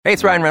Hey,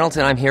 it's Ryan Reynolds,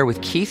 and I'm here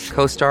with Keith,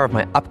 co-star of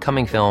my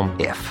upcoming film,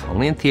 If,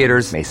 only in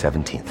theaters May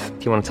 17th.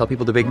 Do you want to tell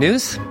people the big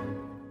news?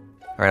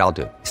 All right, I'll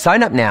do it.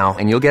 Sign up now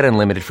and you'll get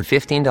unlimited for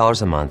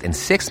 $15 a month and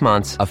 6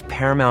 months of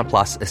Paramount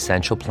Plus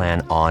Essential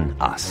Plan on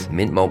us.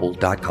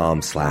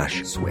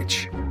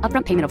 MintMobile.com/switch.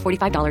 Upfront payment of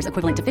 $45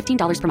 equivalent to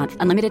 $15 per month.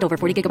 Unlimited over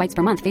 40 gigabytes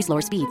per month. Face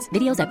lower speeds.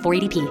 Videos at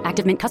 480p.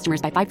 Active Mint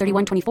customers by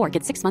 531.24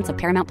 get 6 months of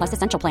Paramount Plus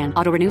Essential Plan.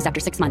 Auto renews after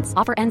 6 months.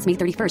 Offer ends May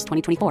 31st,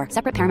 2024.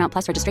 Separate Paramount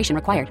Plus registration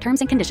required. Terms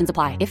and conditions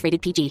apply if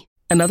rated PG.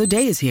 Another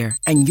day is here,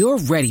 and you're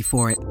ready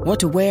for it. What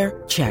to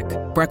wear? Check.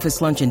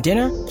 Breakfast, lunch, and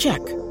dinner? Check.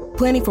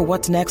 Planning for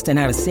what's next and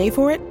how to save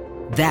for it?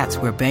 That's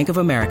where Bank of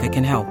America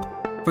can help.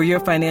 For your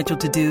financial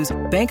to-dos,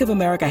 Bank of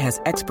America has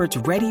experts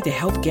ready to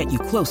help get you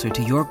closer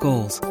to your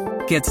goals.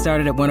 Get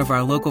started at one of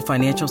our local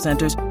financial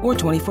centers or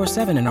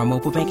 24/7 in our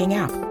mobile banking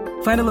app.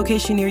 Find a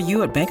location near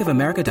you at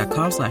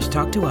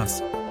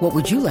bankofamerica.com/talktous. What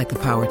would you like the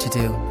power to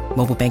do?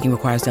 Mobile banking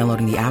requires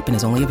downloading the app and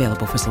is only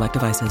available for select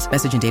devices.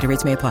 Message and data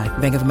rates may apply.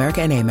 Bank of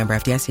America N.A., member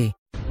FDIC.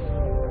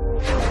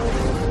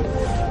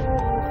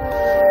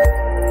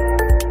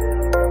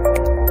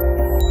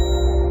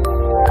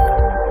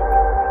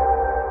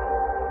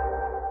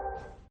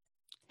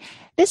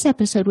 This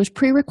episode was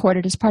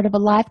pre-recorded as part of a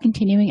live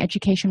continuing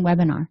education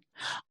webinar.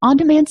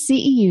 On-demand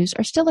CEUs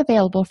are still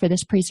available for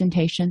this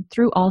presentation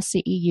through all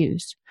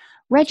CEUs.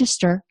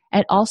 Register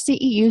at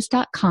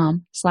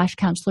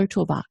allceus.com/counselor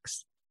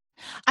toolbox.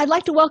 I'd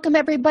like to welcome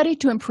everybody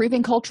to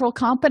Improving Cultural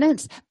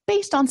Competence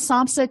based on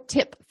SAMHSA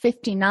Tip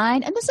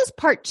 59, and this is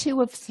part 2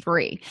 of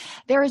 3.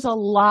 There is a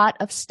lot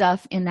of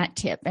stuff in that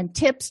tip, and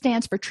TIP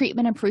stands for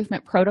Treatment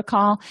Improvement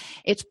Protocol.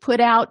 It's put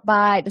out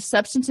by the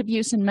Substance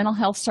Abuse and Mental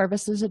Health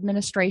Services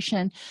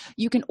Administration.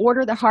 You can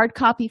order the hard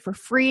copy for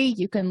free.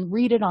 You can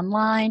read it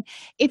online.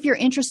 If you're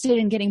interested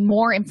in getting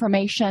more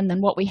information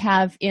than what we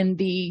have in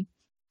the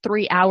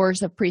 3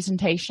 hours of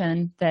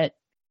presentation that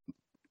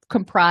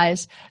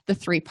comprise the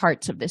 3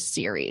 parts of this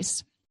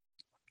series.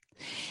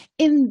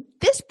 In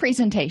this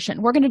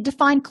presentation, we're going to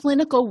define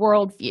clinical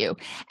worldview,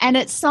 and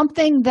it's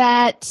something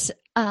that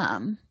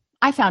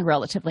I found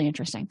relatively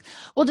interesting.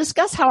 We'll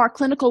discuss how our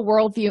clinical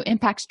worldview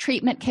impacts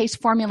treatment, case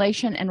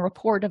formulation, and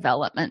rapport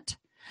development.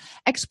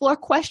 Explore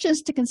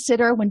questions to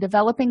consider when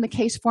developing the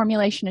case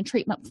formulation and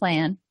treatment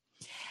plan.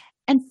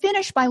 And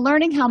finish by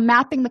learning how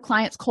mapping the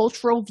client's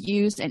cultural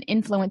views and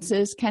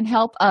influences can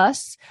help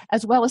us,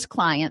 as well as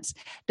clients,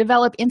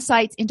 develop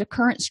insights into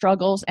current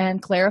struggles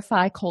and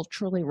clarify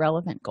culturally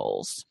relevant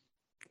goals.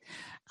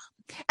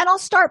 And I'll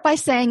start by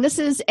saying this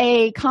is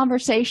a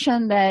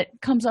conversation that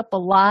comes up a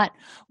lot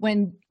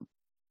when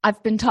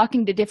I've been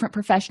talking to different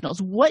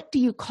professionals. What do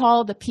you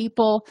call the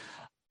people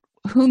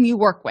whom you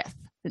work with?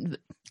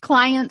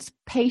 Clients,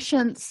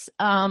 patients,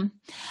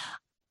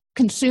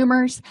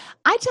 consumers.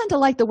 I tend to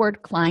like the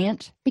word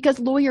client because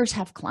lawyers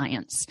have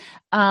clients.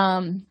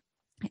 And,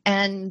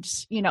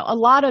 a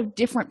lot of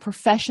different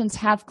professions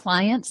have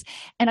clients.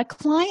 And a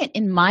client,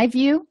 in my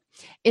view,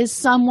 is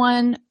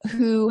someone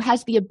who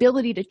has the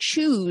ability to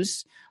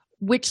choose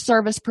which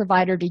service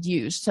provider to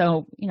use.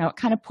 So, it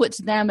kind of puts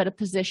them at a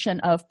position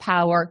of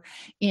power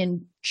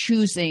in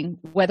choosing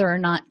whether or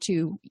not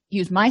to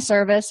use my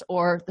service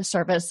or the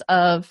service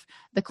of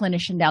the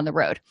clinician down the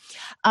road.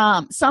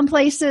 Some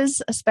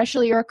places,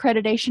 especially your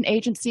accreditation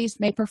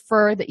agencies, may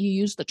prefer that you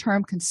use the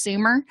term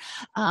consumer,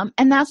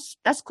 and that's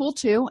cool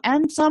too.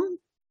 And some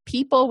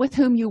people with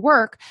whom you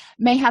work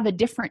may have a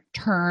different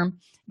term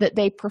that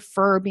they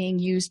prefer being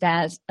used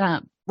as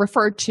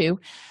referred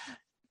to.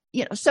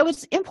 So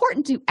it's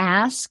important to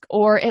ask,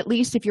 or at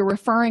least if you're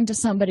referring to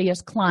somebody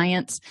as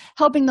clients,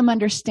 helping them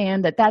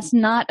understand that that's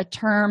not a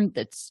term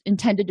that's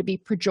intended to be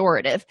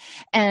pejorative.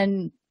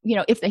 And,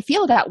 if they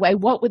feel that way,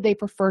 what would they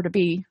prefer to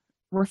be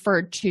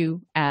referred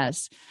to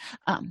as?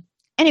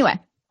 Anyway,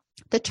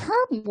 the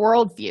term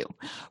worldview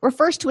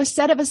refers to a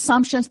set of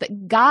assumptions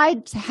that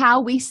guide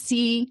how we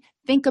see,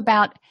 think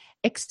about,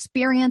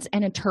 experience,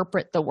 and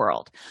interpret the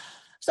world.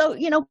 So,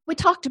 we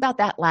talked about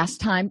that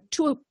last time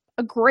to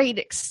a great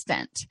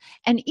extent.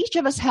 And each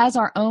of us has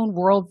our own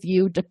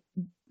worldview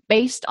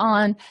based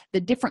on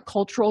the different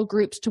cultural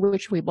groups to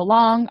which we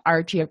belong,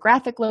 our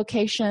geographic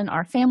location,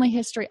 our family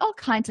history, all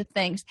kinds of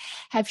things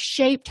have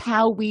shaped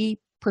how we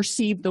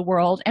perceive the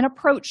world and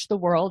approach the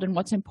world and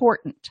what's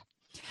important.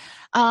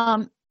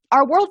 Our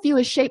worldview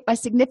is shaped by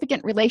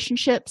significant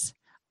relationships,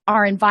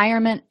 our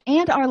environment,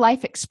 and our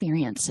life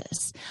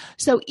experiences.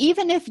 So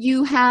even if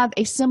you have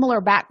a similar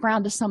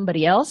background to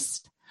somebody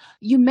else,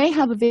 you may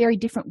have a very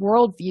different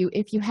worldview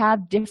if you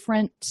have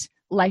different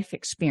life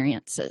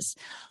experiences.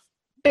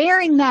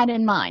 Bearing that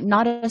in mind,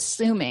 not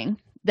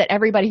assuming that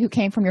everybody who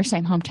came from your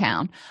same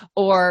hometown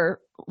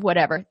or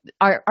whatever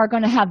are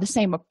going to have the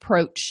same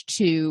approach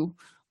to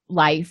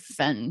life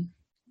and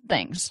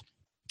things.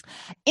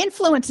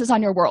 Influences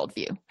on your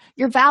worldview,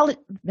 your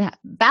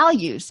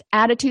values,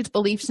 attitudes,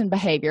 beliefs, and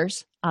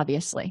behaviors,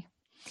 obviously.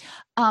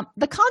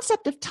 The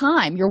concept of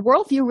time, your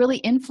worldview really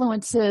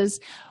influences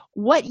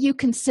what you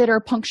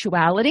consider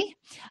punctuality.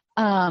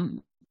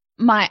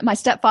 My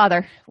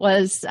stepfather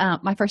was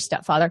my first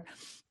stepfather.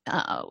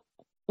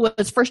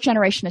 was first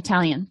generation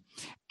Italian.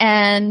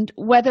 And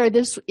whether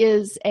this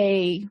is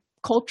a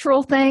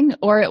cultural thing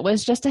or it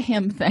was just a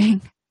him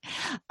thing,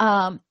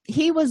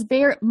 he was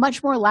very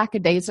much more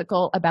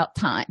lackadaisical about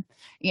time.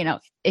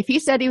 If he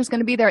said he was going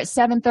to be there at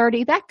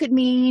 7:30, that could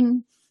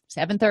mean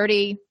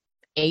 7:30,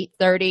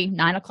 8:30,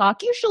 9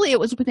 o'clock. Usually it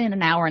was within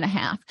an hour and a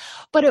half,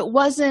 but it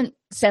wasn't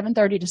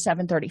 7:30 to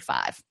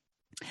 7:35.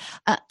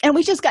 And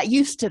we just got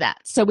used to that,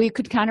 so we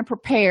could kind of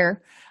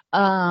prepare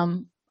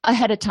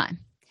ahead of time.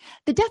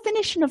 The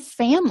definition of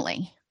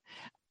family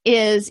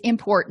is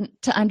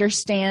important to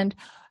understand.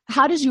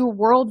 How does your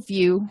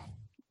worldview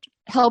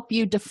help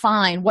you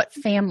define what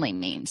family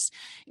means?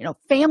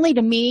 Family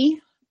to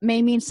me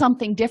may mean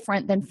something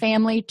different than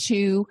family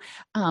to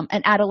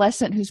an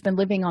adolescent who's been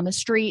living on the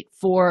street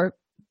for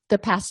the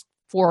past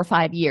 4 or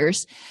 5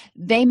 years.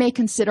 They may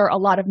consider a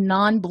lot of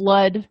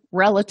non-blood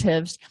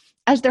relatives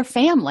as their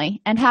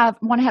family and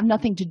want to have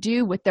nothing to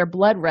do with their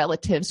blood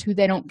relatives who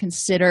they don't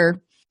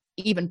consider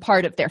even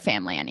part of their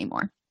family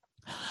anymore.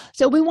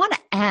 So we want to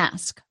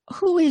ask,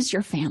 who is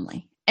your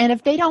family? And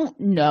if they don't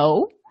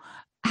know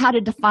how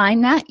to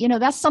define that,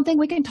 that's something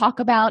we can talk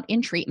about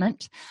in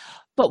treatment.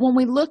 But when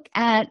we look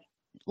at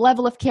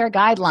level of care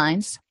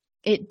guidelines,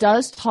 it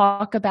does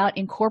talk about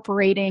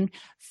incorporating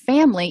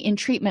family in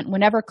treatment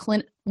whenever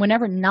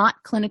not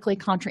clinically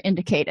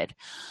contraindicated.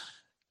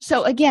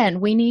 So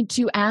again, we need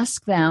to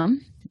ask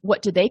them, who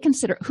do they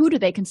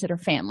consider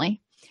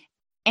family,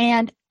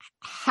 and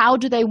how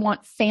do they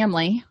want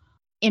family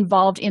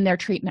involved in their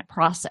treatment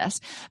process?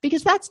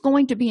 Because that's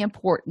going to be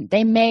important.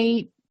 They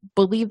may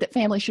believe that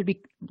family should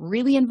be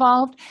really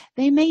involved.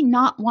 They may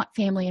not want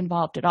family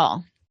involved at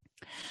all.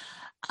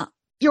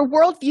 Your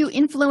worldview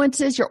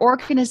influences your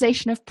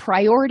organization of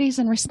priorities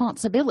and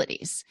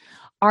responsibilities.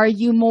 Are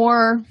you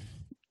more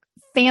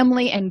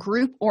family and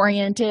group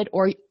oriented,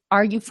 or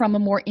are you from a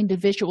more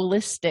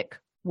individualistic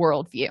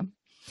worldview?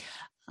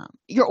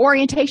 Your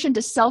orientation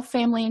to self,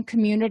 family, and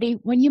community,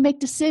 when you make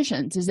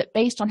decisions, is it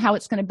based on how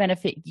it's going to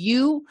benefit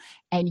you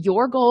and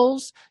your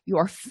goals,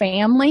 your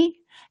family,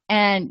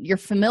 and your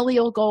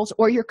familial goals,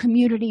 or your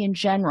community in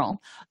general?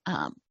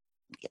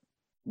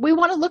 We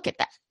want to look at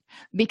that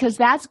because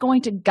that's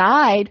going to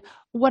guide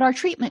what our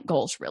treatment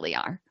goals really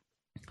are.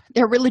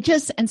 Their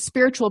religious and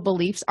spiritual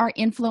beliefs are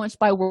influenced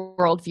by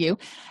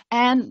worldview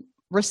and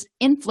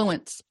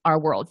influence our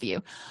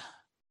worldview.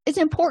 It's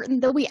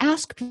important that we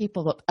ask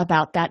people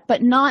about that,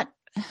 but not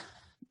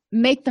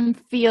make them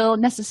feel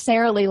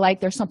necessarily like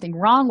there's something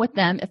wrong with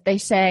them if they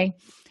say,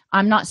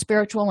 I'm not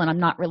spiritual and I'm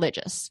not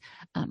religious.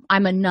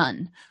 I'm a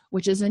nun,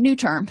 which is a new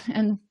term,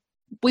 and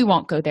we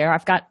won't go there.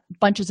 I've got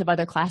bunches of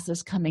other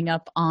classes coming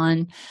up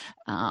on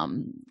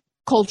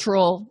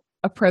cultural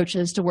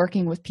approaches to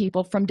working with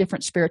people from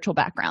different spiritual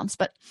backgrounds.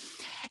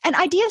 And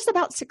ideas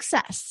about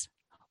success.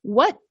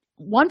 What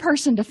one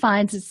person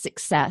defines as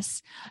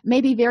success may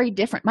be very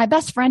different. My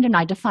best friend and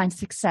I define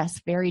success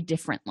very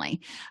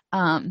differently.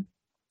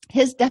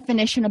 His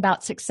definition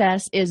about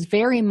success is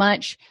very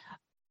much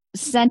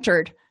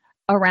centered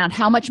around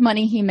how much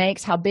money he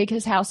makes, how big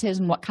his house is,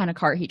 and what kind of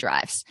car he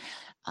drives.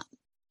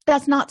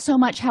 That's not so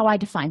much how I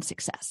define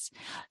success.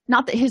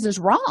 Not that his is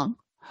wrong,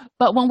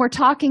 but when we're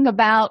talking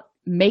about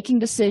making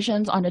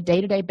decisions on a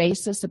day-to-day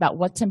basis about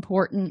what's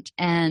important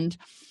and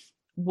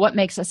what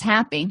makes us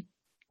happy,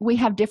 we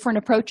have different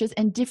approaches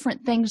and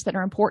different things that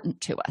are important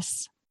to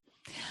us.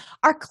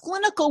 Our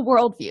clinical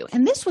worldview,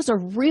 and this was a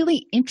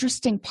really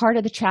interesting part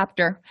of the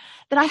chapter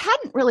that I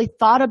hadn't really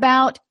thought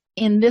about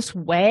in this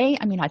way.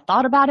 I mean, I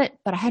thought about it,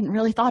 but I hadn't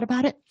really thought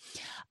about it.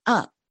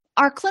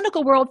 Our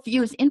clinical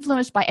worldview is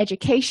influenced by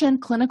education,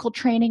 clinical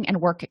training,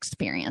 and work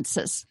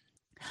experiences.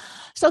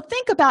 So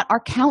think about our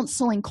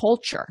counseling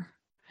culture.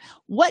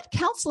 What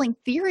counseling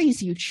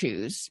theories you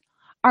choose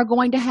are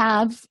going to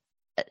have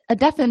a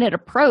definite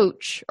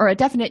approach or a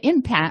definite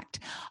impact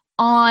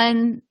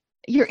on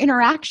your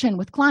interaction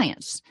with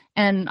clients.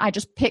 And I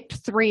just picked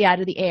 3 out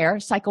of the air: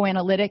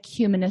 psychoanalytic,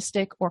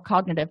 humanistic, or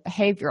cognitive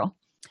behavioral.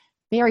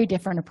 Very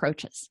different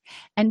approaches.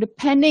 And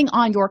depending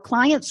on your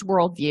client's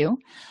worldview,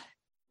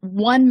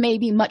 one may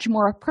be much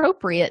more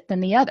appropriate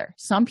than the other.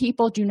 Some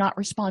people do not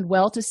respond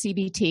well to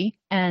CBT.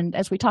 And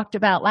as we talked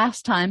about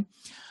last time,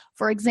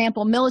 for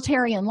example,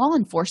 military and law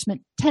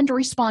enforcement tend to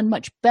respond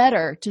much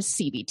better to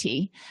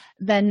CBT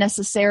than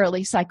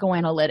necessarily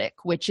psychoanalytic,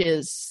 which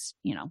is,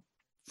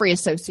 free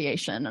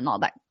association and all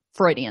that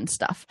Freudian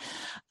stuff.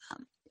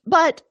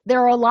 But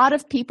there are a lot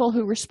of people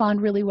who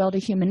respond really well to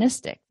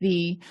humanistic.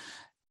 The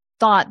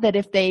thought that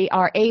if they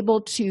are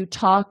able to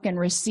talk and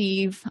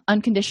receive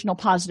unconditional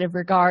positive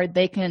regard,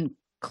 they can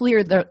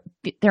clear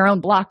their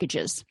own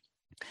blockages.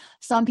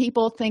 Some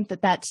people think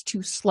that that's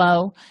too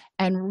slow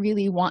and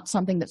really want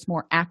something that's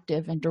more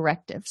active and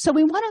directive. So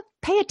we want to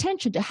pay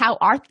attention to how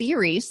our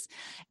theories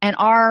and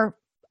our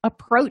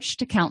approach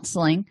to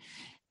counseling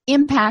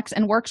impacts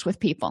and works with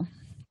people.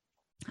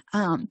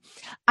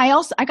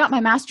 I got my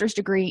master's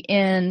degree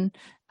in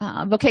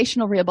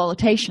vocational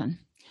rehabilitation.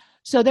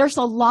 So there's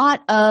a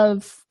lot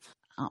of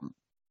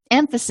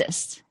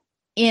emphasis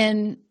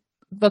in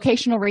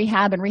vocational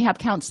rehab and rehab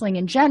counseling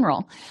in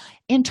general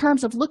in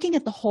terms of looking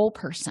at the whole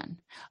person,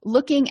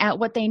 looking at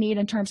what they need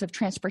in terms of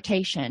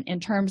transportation, in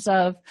terms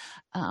of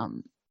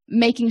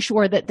making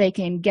sure that they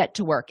can get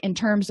to work, in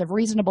terms of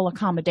reasonable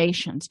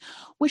accommodations,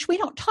 which we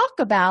don't talk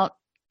about,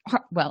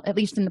 well, at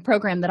least in the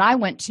program that I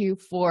went to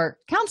for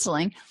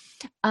counseling.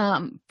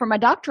 For my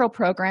doctoral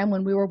program,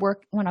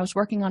 when I was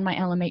working on my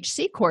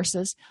LMHC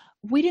courses,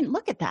 we didn't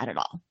look at that at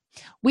all.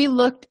 We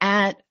looked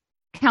at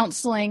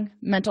counseling,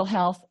 mental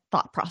health,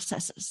 thought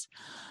processes.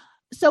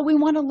 So we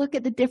want to look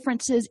at the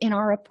differences in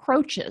our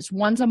approaches.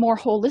 One's a more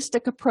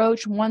holistic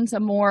approach, one's a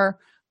more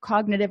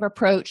cognitive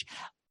approach.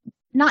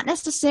 Not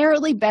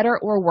necessarily better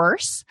or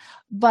worse,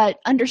 but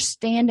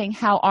understanding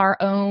how our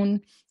own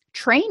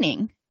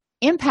training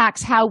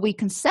impacts how we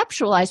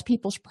conceptualize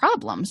people's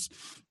problems.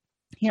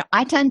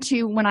 I tend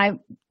to, when I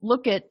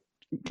look at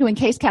doing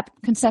case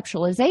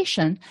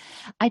conceptualization,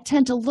 I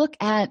tend to look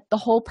at the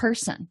whole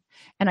person,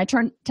 and I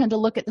tend to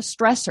look at the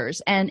stressors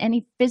and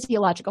any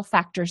physiological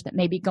factors that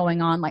may be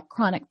going on, like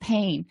chronic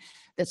pain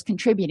that's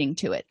contributing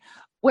to it.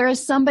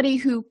 Whereas somebody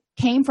who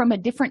came from a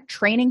different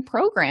training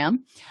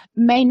program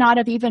may not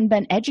have even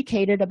been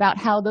educated about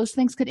how those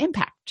things could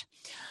impact.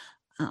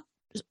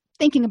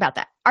 Thinking about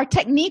that, our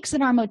techniques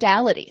and our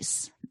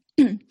modalities.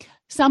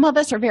 Some of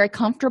us are very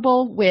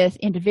comfortable with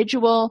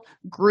individual,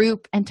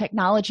 group, and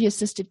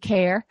technology-assisted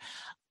care.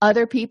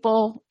 Other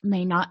people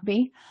may not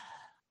be.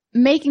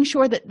 Making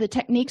sure that the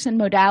techniques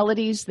and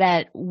modalities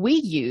that we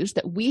use,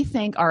 that we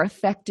think are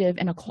effective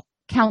in a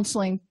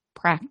counseling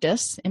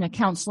practice, in a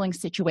counseling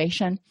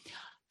situation,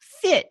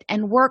 fit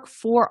and work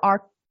for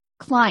our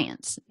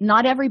clients.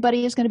 Not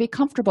everybody is going to be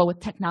comfortable with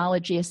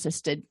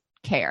technology-assisted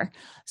care.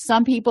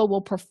 Some people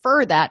will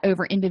prefer that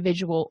over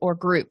individual or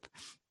group.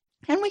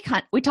 And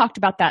we talked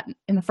about that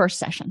in the first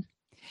session.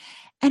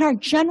 And our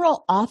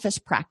general office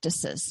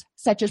practices,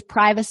 such as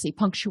privacy,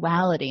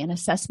 punctuality, and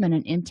assessment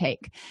and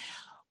intake,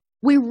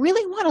 we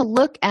really want to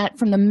look at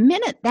from the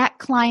minute that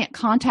client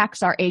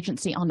contacts our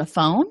agency on the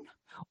phone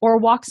or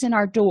walks in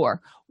our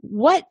door,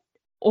 what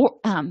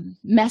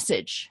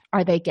message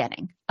are they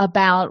getting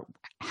about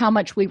how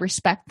much we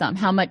respect them,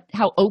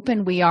 how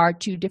open we are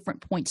to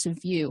different points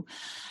of view,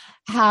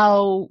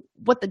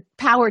 what the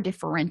power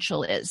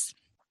differential is.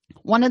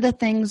 One of the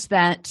things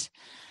that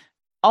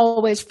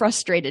always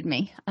frustrated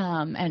me,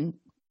 and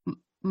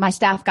my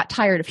staff got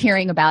tired of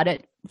hearing about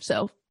it,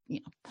 so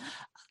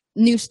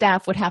new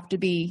staff would have to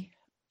be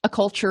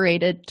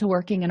acculturated to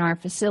working in our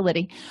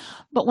facility.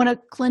 But when a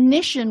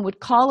clinician would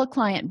call a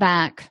client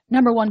back,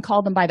 number one,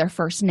 call them by their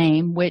first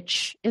name,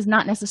 which is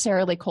not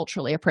necessarily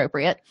culturally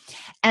appropriate,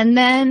 and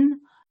then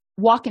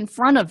walk in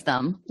front of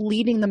them,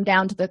 leading them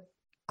down to the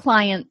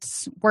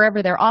client's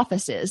wherever their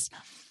office is,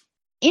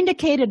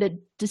 indicated a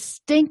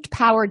distinct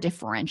power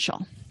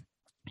differential.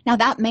 Now,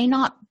 that may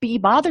not be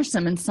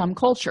bothersome in some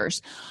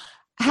cultures.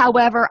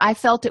 However, I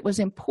felt it was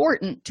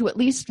important to at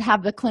least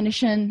have the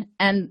clinician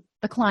and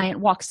the client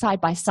walk side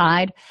by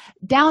side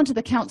down to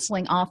the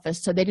counseling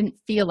office so they didn't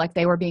feel like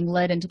they were being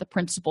led into the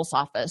principal's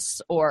office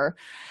or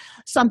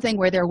something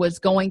where there was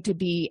going to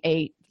be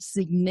a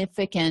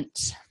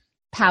significant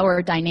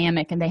power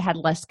dynamic and they had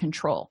less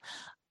control.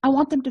 I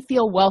want them to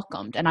feel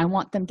welcomed and I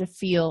want them to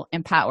feel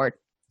empowered.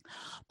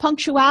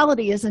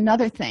 Punctuality is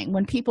another thing.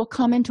 When people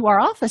come into our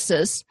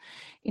offices,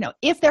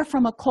 if they're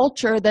from a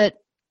culture that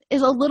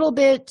is a little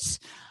bit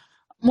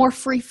more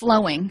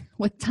free-flowing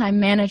with time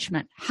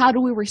management, how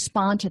do we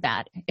respond to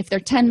that? If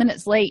they're 10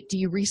 minutes late, do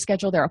you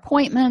reschedule their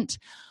appointment?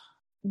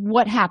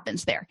 What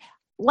happens there?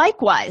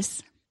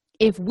 Likewise,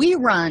 if we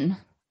run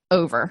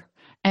over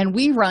and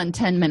we run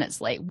 10 minutes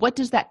late, what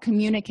does that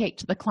communicate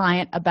to the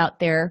client about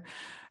their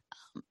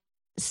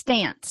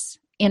stance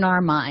in our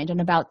mind and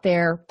about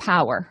their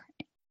power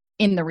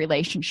in the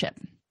relationship?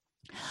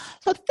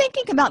 So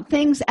thinking about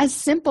things as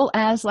simple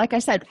as, like I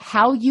said,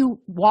 how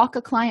you walk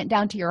a client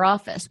down to your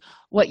office,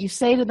 what you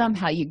say to them,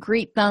 how you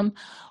greet them,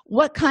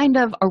 what kind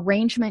of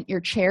arrangement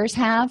your chairs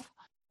have,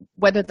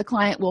 whether the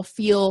client will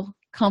feel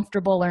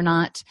comfortable or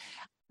not.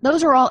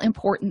 Those are all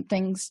important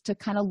things to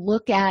kind of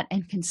look at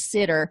and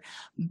consider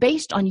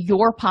based on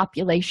your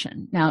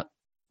population. Now,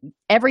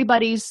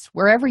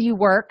 wherever you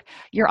work,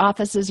 your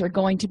offices are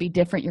going to be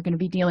different. You're going to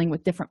be dealing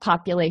with different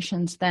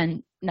populations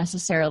than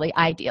necessarily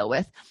I deal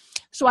with.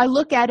 So I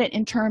look at it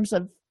in terms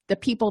of the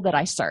people that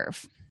I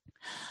serve.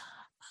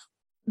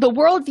 The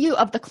worldview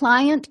of the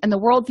client and the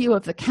worldview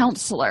of the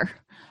counselor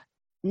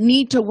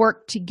need to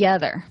work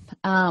together.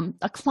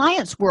 A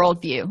client's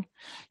worldview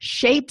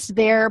shapes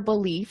their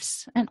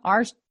beliefs, and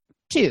ours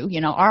too.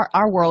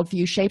 Our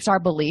worldview shapes our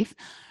belief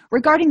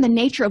regarding the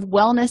nature of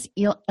wellness,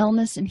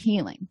 illness, and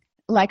healing.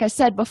 Like I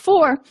said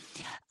before,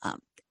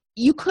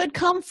 you could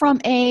come from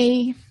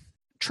a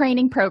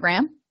training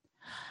program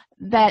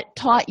that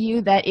taught you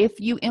that if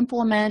you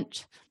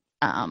implement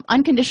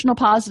unconditional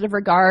positive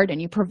regard and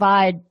you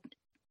provide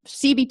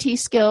CBT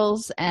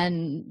skills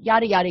and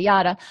yada, yada,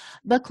 yada,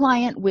 the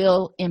client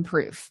will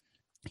improve.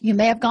 You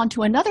may have gone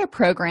to another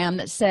program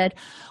that said,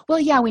 well,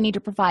 yeah, we need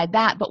to provide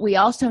that, but we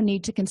also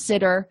need to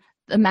consider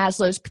the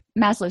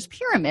Maslow's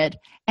pyramid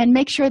and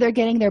make sure they're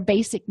getting their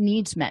basic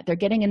needs met. They're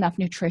getting enough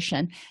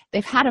nutrition.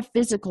 They've had a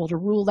physical to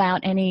rule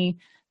out any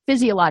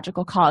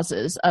physiological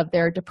causes of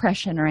their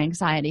depression or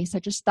anxiety,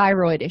 such as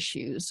thyroid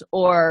issues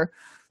or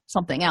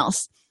something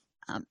else.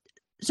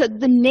 So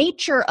the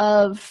nature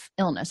of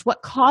illness,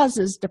 what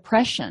causes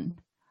depression,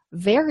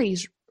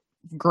 varies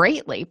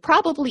greatly,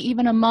 probably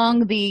even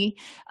among the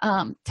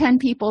 10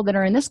 people that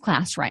are in this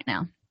class right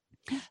now.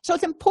 So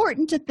it's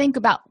important to think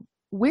about,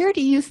 where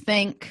do you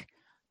think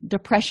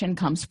depression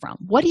comes from?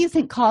 What do you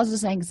think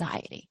causes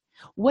anxiety?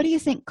 What do you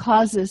think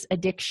causes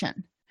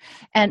addiction?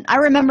 And I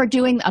remember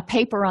doing a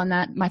paper on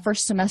that my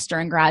first semester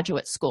in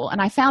graduate school,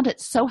 and I found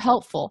it so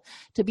helpful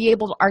to be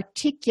able to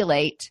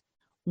articulate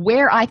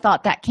where I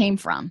thought that came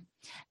from.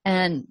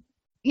 And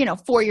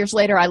 4 years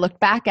later, I looked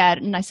back at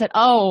it and I said,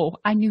 oh,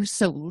 I knew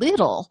so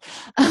little.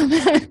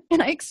 And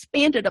I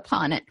expanded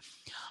upon it.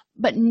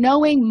 But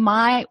knowing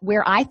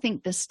where I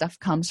think this stuff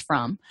comes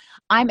from,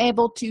 I'm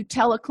able to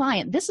tell a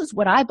client, this is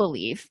what I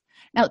believe.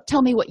 Now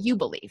tell me what you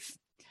believe.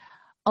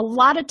 A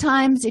lot of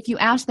times, if you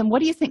ask them, what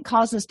do you think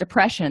causes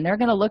depression? They're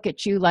going to look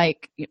at you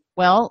like,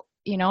 well,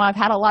 I've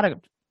had a lot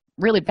of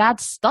really bad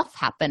stuff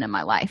happen in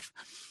my life.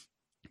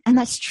 And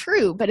that's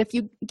true. But if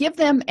you give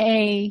them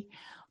a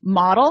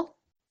model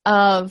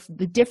of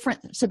the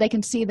different, so they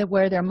can see that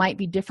where there might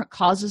be different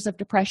causes of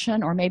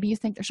depression, or maybe you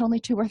think there's only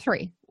 2 or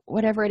 3,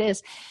 whatever it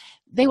is,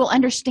 they will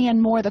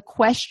understand more the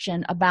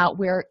question about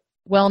where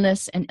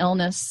wellness and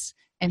illness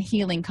and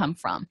healing come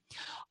from.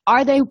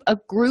 Are they a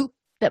group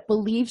that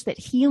believes that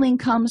healing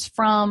comes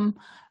from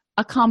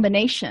a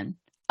combination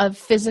of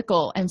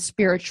physical and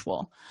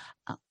spiritual?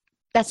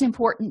 That's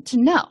important to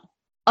know.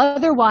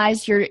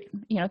 Otherwise,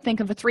 think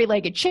of a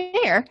 3-legged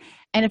chair,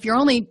 and if you're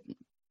only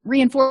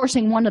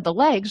reinforcing one of the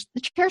legs, the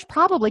chair's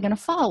probably going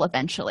to fall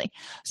eventually.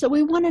 So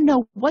we want to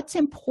know what's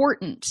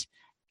important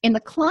in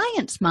the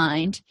client's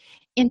mind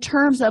in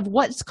terms of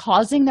what's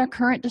causing their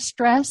current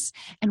distress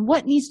and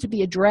what needs to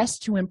be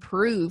addressed to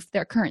improve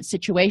their current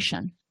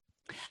situation.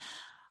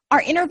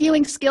 Our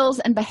interviewing skills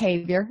and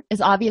behavior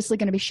is obviously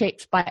going to be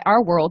shaped by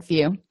our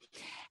worldview,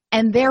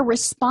 and their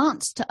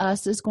response to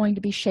us is going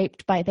to be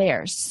shaped by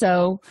theirs.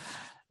 So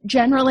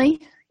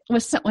generally,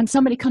 when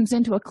somebody comes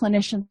into a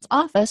clinician's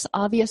office,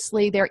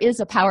 obviously there is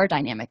a power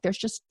dynamic. There's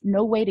just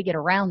no way to get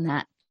around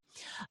that.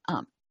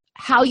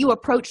 How you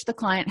approach the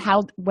client,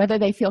 whether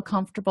they feel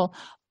comfortable,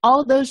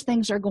 all those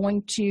things are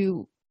going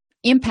to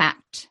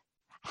impact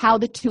how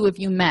the two of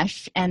you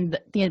mesh and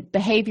the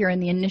behavior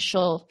in the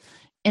initial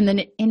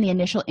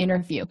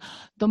interview.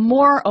 The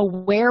more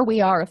aware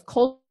we are of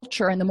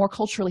culture and the more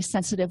culturally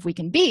sensitive we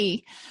can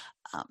be,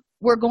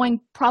 we're going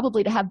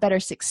probably to have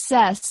better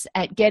success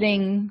at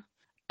getting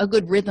a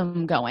good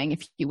rhythm going,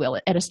 if you will,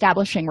 at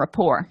establishing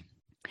rapport.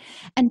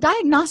 And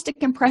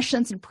diagnostic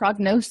impressions and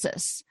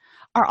prognosis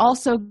are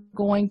also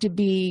going to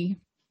be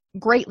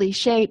greatly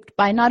shaped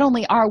by not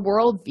only our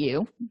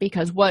worldview,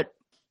 because what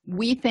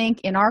we think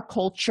in our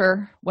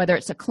culture, whether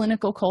it's a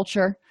clinical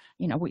culture,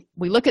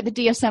 we look at the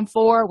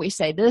DSM-4, we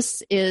say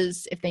this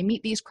is, if they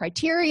meet these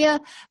criteria,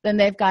 then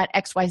they've got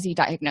XYZ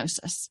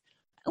diagnosis.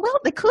 Well,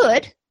 they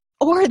could,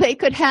 or they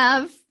could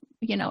have,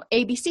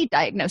 ABC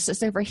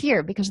diagnosis over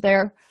here, because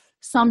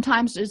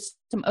sometimes there's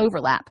some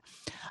overlap.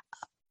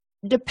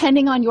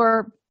 Depending on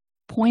your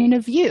point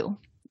of view,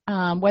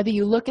 whether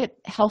you look at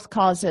health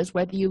causes,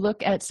 whether you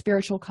look at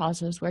spiritual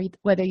causes,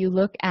 whether you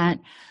look at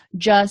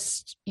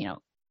just,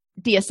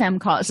 DSM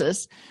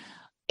causes,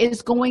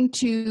 is going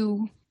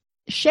to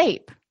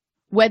shape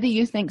whether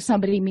you think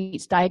somebody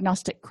meets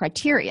diagnostic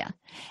criteria.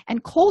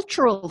 And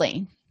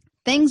culturally,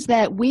 things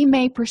that we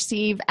may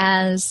perceive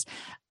as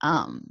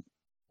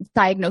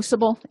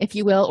diagnosable, if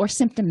you will, or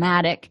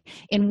symptomatic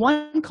in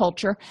one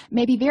culture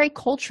may be very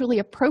culturally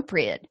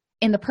appropriate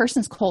in the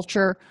person's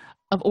culture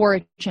of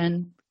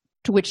origin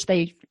to which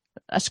they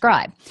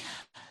ascribe.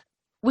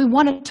 We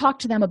want to talk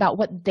to them about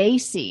what they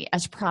see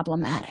as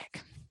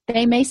problematic.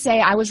 They may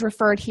say, I was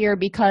referred here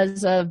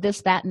because of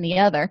this, that, and the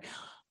other.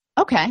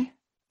 Okay,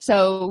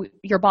 so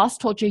your boss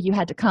told you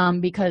had to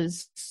come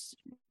because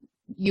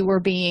you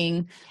were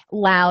being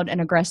loud and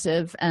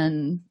aggressive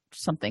and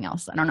something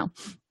else. I don't know.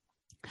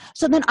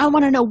 So then I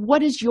want to know,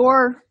 what is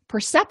your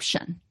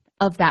perception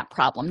of that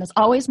problem? That's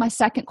always my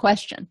second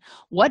question.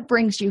 What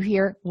brings you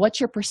here?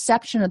 What's your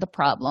perception of the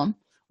problem?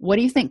 What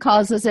do you think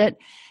causes it?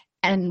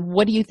 And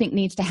what do you think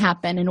needs to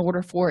happen in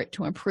order for it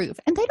to improve?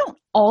 And they don't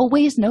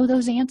always know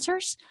those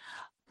answers,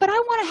 but I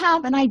want to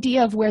have an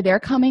idea of where they're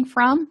coming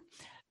from,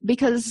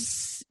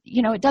 because,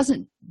 it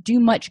doesn't do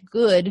much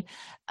good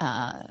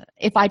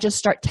if I just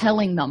start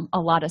telling them a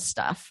lot of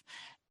stuff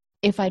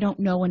if I don't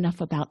know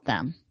enough about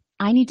them.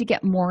 I need to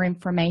get more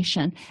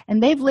information,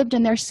 and they've lived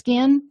in their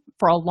skin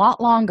for a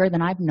lot longer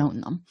than I've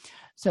known them.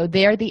 So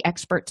they're the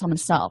experts on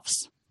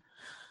themselves.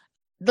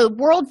 The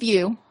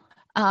worldview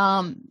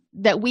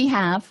that we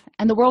have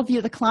and the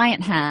worldview the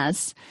client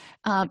has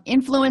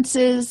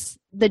influences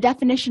the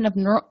definition of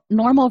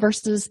normal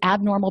versus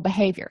abnormal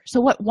behavior.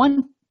 So what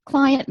one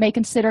client may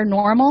consider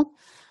normal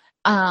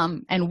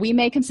and we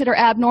may consider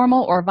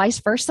abnormal, or vice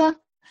versa,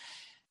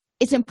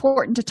 it's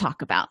important to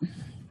talk about.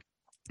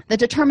 The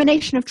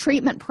determination of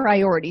treatment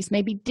priorities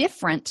may be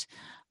different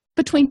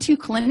between two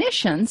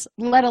clinicians,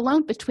 let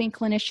alone between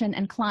clinician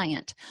and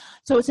client.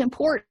 So it's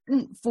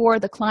important for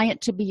the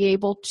client to be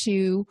able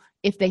to,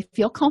 if they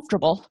feel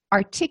comfortable,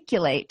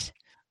 articulate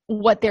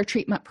what their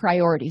treatment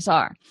priorities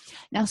are.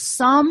 Now,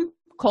 some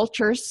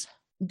cultures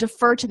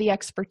defer to the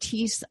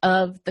expertise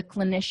of the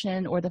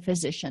clinician or the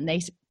physician. They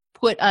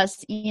put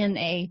us in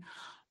a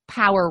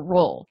power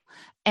role.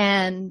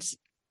 And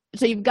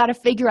so you've got to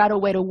figure out a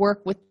way to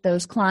work with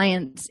those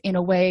clients in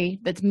a way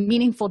that's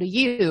meaningful to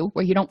you,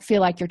 where you don't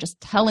feel like you're just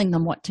telling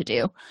them what to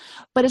do,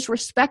 but is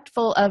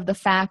respectful of the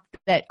fact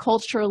that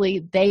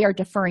culturally they are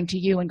deferring to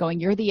you and going,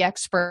 you're the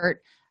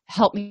expert,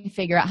 help me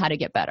figure out how to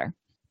get better.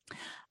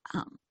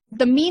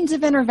 The means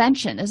of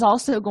intervention is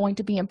also going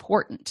to be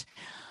important.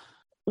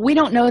 We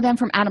don't know them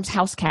from Adam's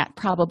house cat,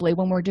 probably,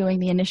 when we're doing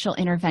the initial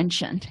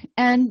intervention.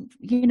 And,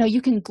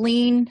 you can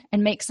glean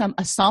and make some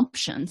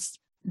assumptions,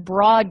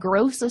 broad,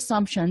 gross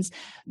assumptions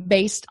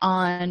based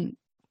on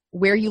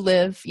where you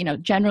live,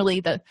 generally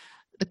the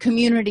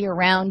community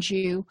around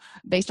you,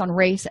 based on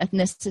race,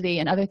 ethnicity,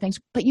 and other things,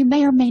 but you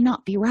may or may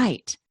not be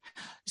right.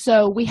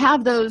 So we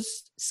have those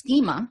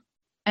schema,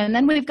 and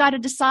then we've got to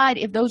decide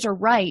if those are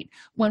right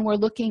when we're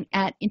looking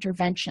at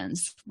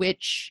interventions,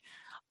 which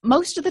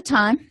most of the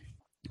time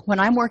when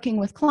I'm working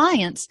with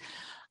clients,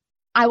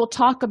 I will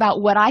talk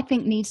about what I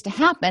think needs to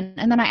happen,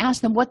 and then I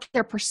ask them what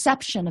their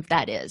perception of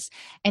that is.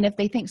 And if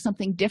they think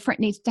something different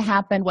needs to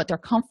happen, what they're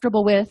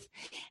comfortable with.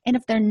 And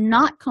if they're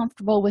not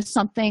comfortable with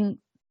something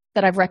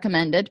that I've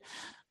recommended,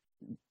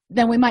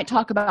 then we might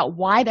talk about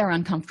why they're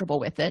uncomfortable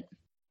with it,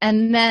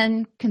 and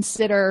then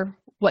consider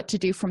what to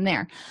do from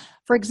there.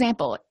 For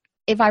example,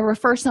 if I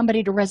refer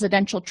somebody to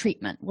residential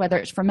treatment, whether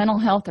it's for mental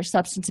health or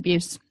substance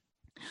abuse,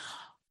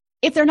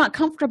 if they're not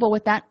comfortable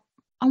with that,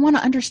 I want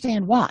to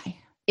understand why.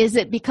 Is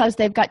it because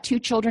they've got 2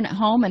 children at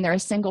home and they're a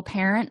single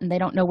parent and they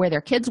don't know where their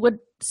kids would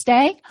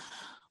stay?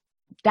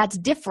 That's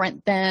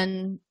different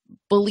than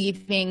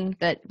believing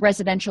that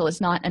residential is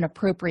not an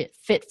appropriate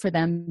fit for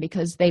them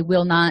because they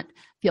will not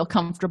feel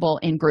comfortable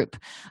in group.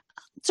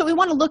 So we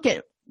want to look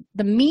at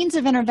the means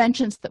of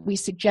interventions that we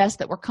suggest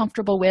that we're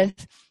comfortable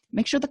with,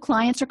 make sure the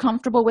clients are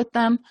comfortable with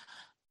them,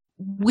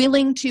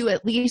 willing to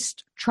at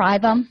least try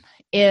them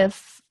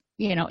if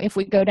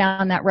we go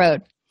down that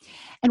road.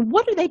 And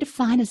what do they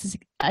define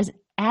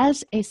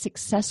as a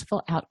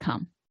successful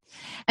outcome?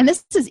 And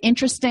this is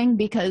interesting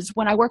because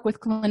when I work with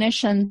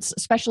clinicians,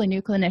 especially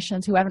new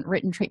clinicians who haven't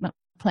written treatment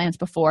plans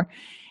before,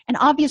 and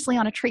obviously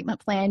on a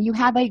treatment plan, you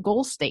have a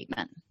goal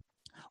statement.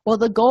 Well,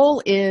 the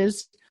goal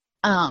is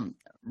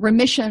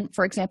remission,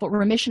 for example,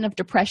 remission of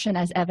depression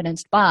as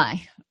evidenced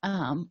by,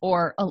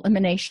 or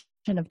elimination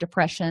of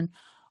depression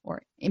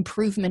or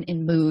improvement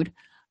in mood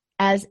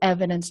as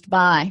evidenced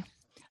by.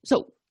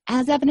 So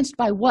as evidenced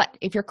by what?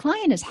 If your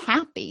client is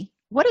happy,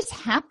 what does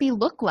happy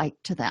look like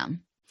to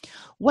them?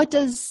 What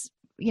does,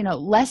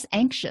 less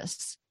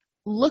anxious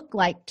look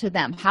like to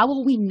them? How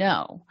will we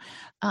know?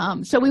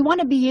 So we want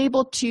to be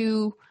able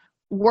to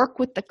work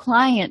with the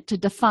client to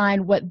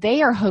define what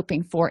they are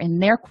hoping for in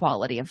their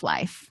quality of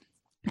life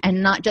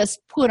and not just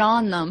put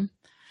on them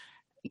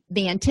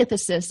the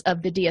antithesis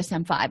of the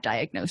DSM-5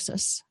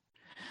 diagnosis.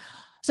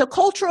 So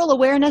cultural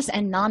awareness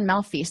and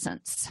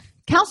non-malfeasance.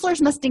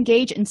 Counselors must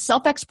engage in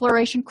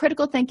self-exploration,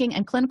 critical thinking,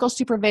 and clinical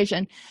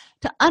supervision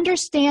to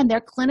understand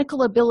their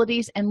clinical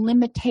abilities and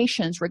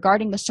limitations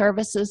regarding the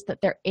services that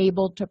they're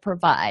able to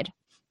provide,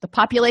 the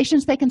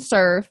populations they can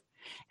serve,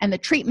 and the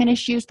treatment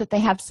issues that they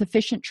have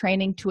sufficient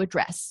training to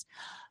address.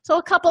 So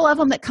a couple of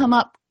them that come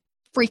up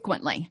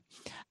frequently.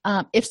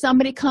 If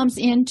somebody comes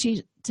in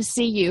to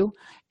see you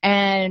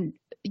and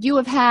you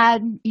have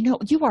had,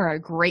 you are a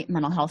great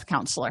mental health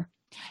counselor,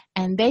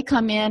 and they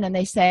come in and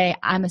they say,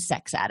 I'm a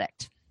sex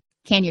addict.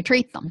 Can you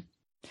treat them?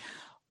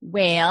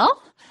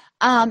 Well,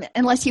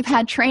 unless you've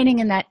had training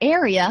in that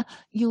area,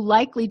 you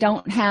likely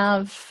don't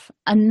have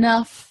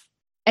enough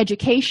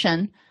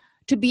education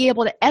to be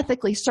able to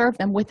ethically serve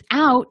them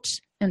without,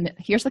 and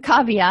here's the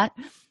caveat,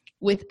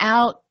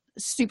 without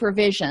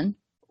supervision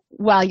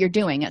while you're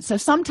doing it. So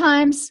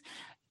sometimes,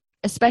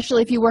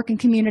 especially if you work in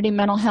community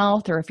mental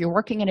health or if you're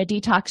working in a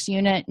detox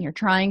unit and you're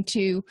trying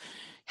to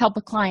help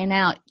a client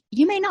out,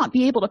 you may not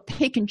be able to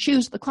pick and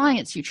choose the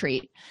clients you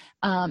treat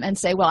and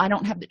say, well, I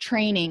don't have the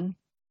training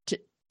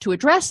to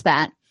address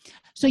that.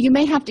 So you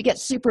may have to get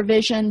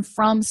supervision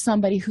from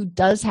somebody who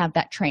does have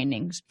that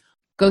training.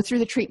 Go through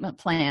the treatment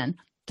plan,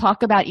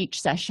 talk about each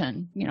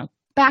session,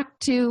 back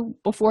to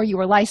before you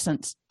were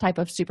licensed type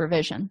of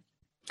supervision.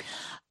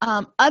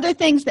 Other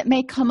things that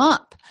may come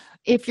up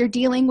if you're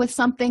dealing with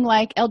something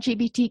like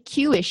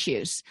LGBTQ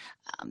issues,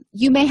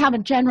 you may have a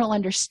general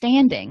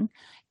understanding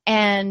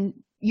and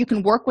you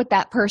can work with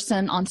that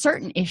person on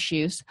certain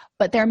issues,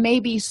 but there may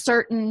be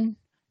certain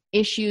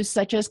issues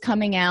such as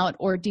coming out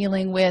or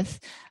dealing with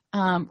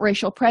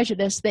racial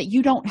prejudice that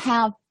you don't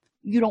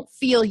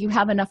feel you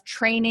have enough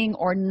training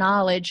or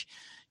knowledge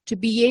to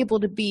be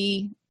able to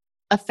be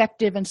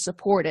effective and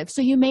supportive.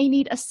 So you may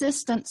need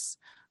assistance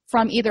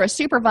from either a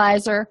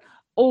supervisor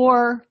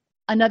or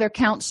another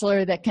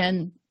counselor that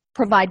can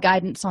provide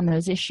guidance on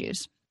those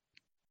issues.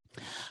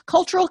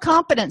 Cultural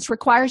competence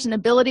requires an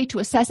ability to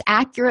assess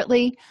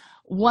accurately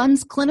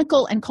one's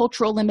clinical and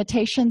cultural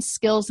limitations,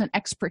 skills, and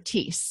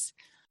expertise.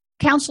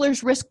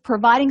 Counselors risk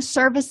providing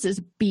services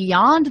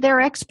beyond their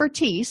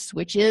expertise,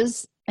 which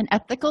is an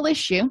ethical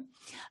issue,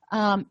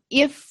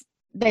 if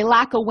they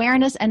lack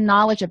awareness and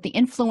knowledge of the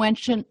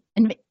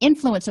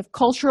influence of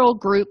cultural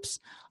groups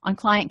on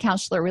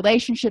client-counselor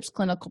relationships,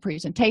 clinical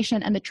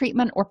presentation, and the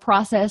treatment or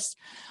process,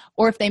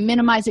 or if they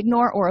minimize,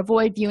 ignore, or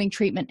avoid viewing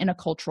treatment in a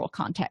cultural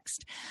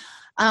context.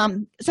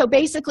 So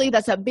basically,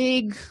 that's a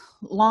big,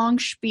 long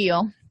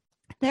spiel.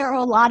 There are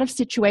a lot of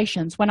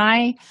situations. When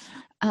I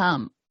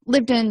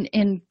lived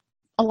in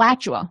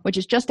Alachua, which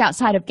is just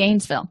outside of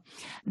Gainesville,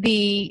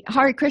 the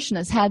Hare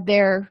Krishnas had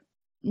their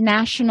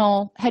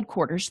national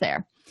headquarters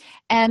there.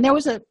 And there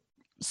was a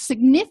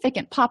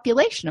significant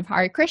population of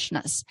Hare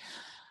Krishnas.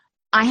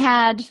 I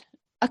had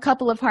a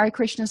couple of Hare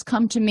Krishnas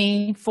come to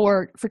me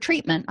for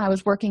treatment. I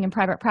was working in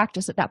private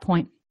practice at that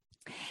point.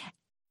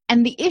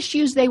 And the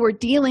issues they were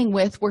dealing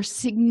with were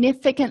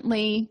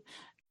significantly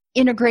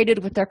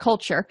integrated with their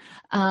culture.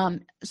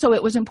 So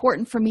it was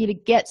important for me to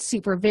get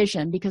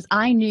supervision because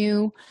I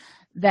knew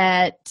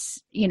that,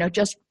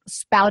 just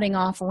spouting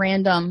off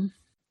random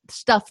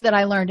stuff that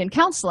I learned in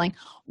counseling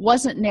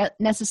wasn't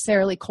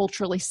necessarily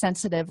culturally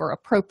sensitive or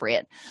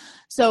appropriate.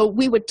 So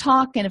we would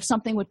talk, and if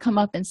something would come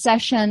up in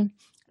session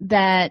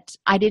that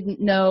I didn't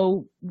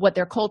know how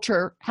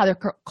their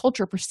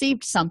culture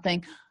perceived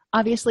something,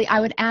 obviously I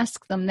would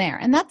ask them there.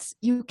 And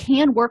you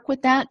can work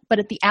with that, but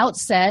at the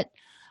outset,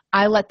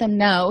 I let them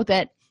know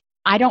that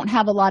I don't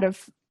have a lot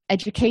of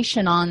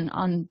education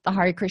on the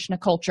Hare Krishna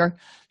culture.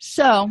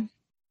 So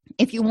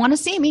if you want to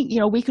see me,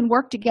 we can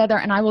work together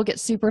and I will get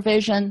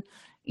supervision,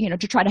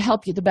 to try to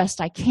help you the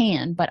best I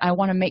can. But I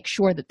want to make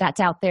sure that that's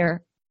out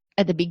there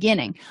at the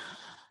beginning.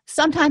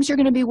 Sometimes you're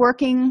going to be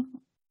working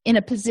in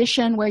a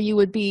position where you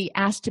would be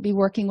asked to be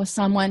working with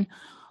someone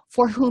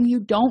for whom you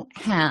don't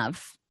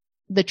have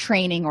the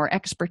training or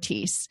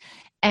expertise.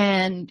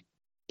 And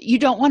you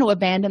don't want to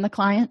abandon the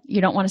client.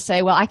 You don't want to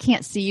say, well, I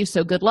can't see you,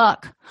 so good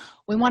luck.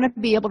 We want to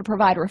be able to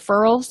provide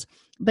referrals.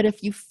 But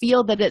if you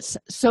feel that it's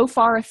so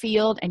far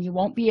afield and you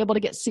won't be able to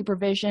get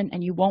supervision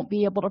and you won't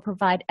be able to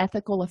provide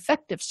ethical,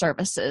 effective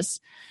services,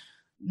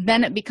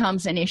 then it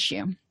becomes an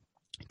issue.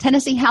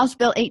 Tennessee House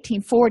Bill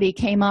 1840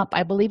 came up,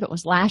 I believe it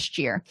was last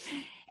year,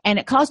 and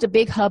it caused a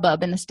big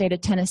hubbub in the state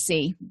of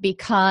Tennessee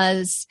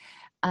because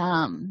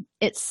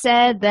it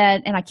said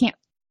that, and I can't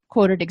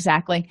quote it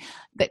exactly,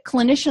 that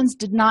clinicians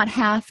did not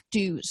have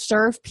to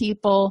serve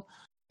people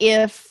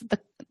if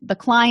the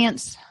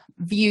client's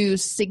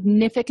views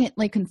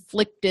significantly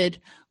conflicted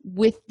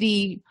with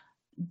the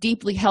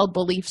deeply held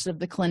beliefs of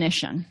the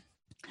clinician.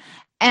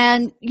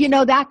 And,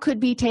 that could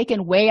be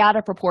taken way out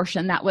of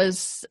proportion. That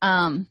was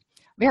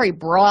very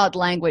broad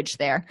language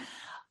there.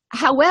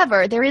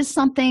 However, there is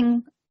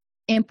something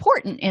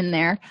important in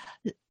there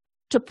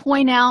to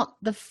point out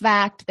the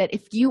fact that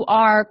if you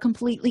are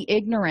completely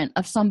ignorant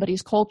of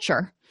somebody's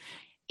culture,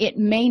 it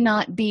may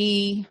not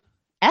be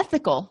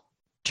ethical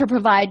to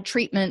provide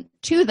treatment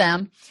to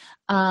them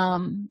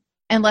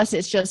unless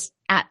it's just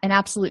an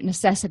absolute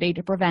necessity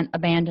to prevent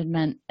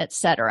abandonment,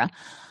 etc.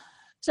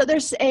 So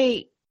there's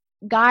a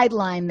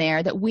guideline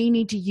there that we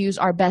need to use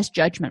our best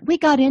judgment. We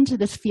got into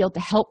this field to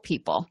help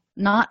people,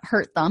 not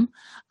hurt them.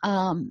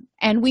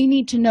 And we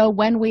need to know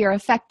when we are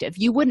effective.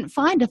 You wouldn't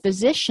find a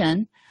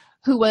physician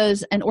who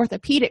was an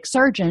orthopedic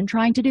surgeon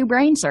trying to do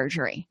brain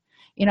surgery.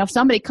 If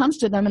somebody comes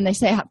to them and they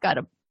say, I've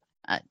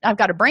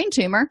got a brain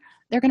tumor,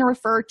 they're going to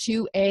refer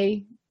to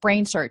a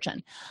brain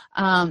surgeon.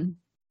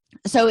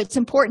 So it's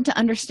important to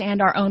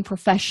understand our own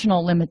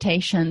professional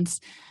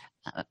limitations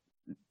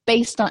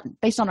based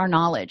on our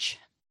knowledge.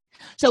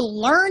 So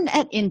learn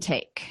at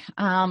intake.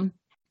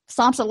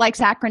 SAMHSA likes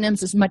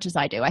acronyms as much as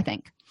I do, I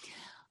think.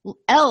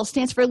 L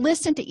stands for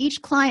listen to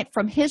each client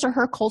from his or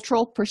her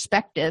cultural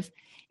perspective,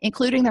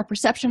 including their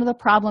perception of the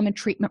problem and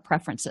treatment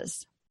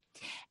preferences.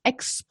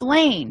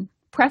 Explain,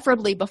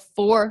 preferably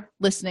before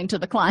listening to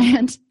the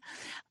client,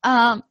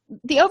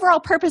 the overall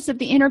purpose of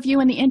the interview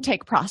and the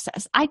intake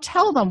process. I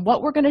tell them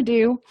what we're going to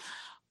do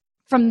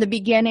from the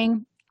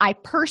beginning. I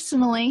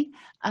personally,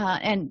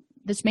 and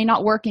this may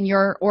not work in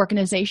your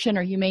organization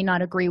or you may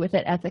not agree with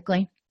it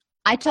ethically,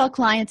 I tell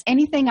clients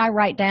anything I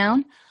write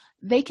down,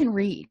 they can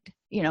read.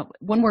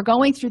 When we're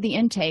going through the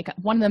intake,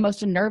 one of the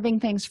most unnerving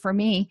things for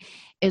me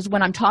is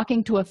when I'm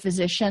talking to a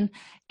physician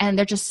and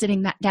they're just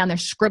sitting down there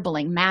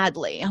scribbling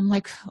madly. I'm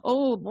like,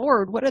 oh,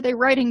 Lord, what are they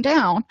writing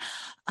down?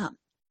 I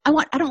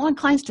don't want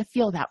clients to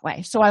feel that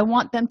way. So I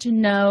want them to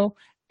know,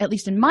 at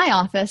least in my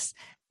office,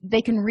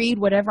 they can read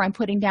whatever I'm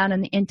putting down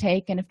in the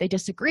intake. And if they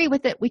disagree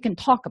with it, we can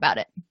talk about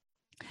it.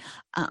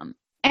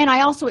 And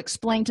I also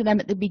explain to them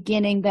at the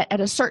beginning that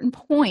at a certain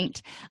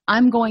point,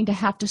 I'm going to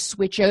have to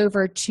switch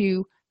over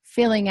to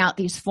filling out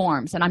these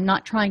forms. And I'm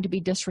not trying to be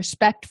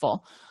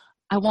disrespectful.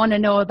 I want to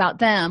know about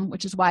them,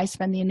 which is why I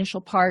spend the initial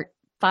part,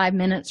 5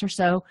 minutes or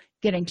so,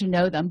 getting to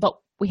know them. But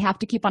we have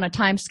to keep on a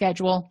time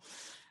schedule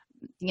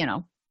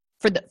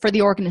for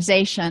the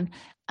organization.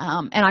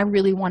 And I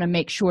really want to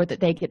make sure that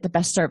they get the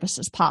best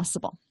services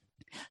possible.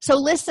 So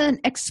listen,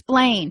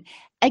 explain,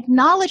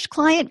 acknowledge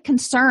client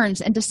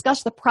concerns, and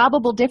discuss the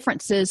probable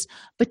differences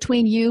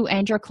between you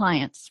and your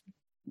clients.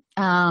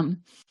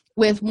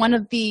 With one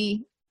of the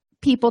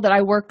people that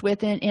I worked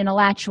with in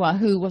Alachua,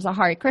 who was a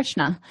Hare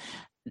Krishna,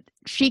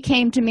 she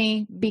came to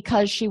me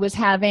because she was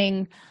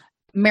having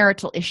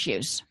marital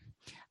issues.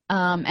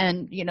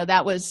 And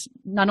that was,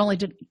 not only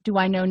do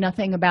I know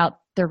nothing about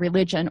their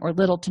religion, or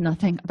little to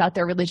nothing about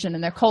their religion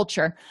and their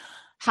culture,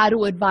 how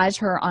to advise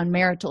her on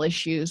marital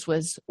issues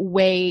was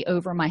way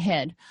over my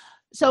head.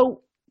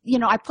 So,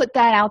 I put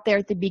that out there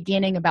at the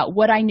beginning about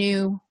what I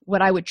knew,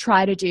 what I would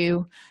try to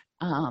do.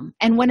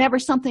 And whenever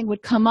something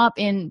would come up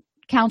in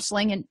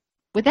counseling and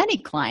with any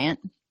client,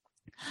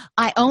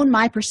 I own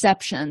my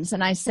perceptions,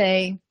 and I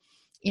say,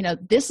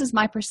 this is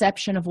my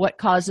perception of what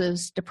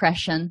causes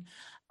depression,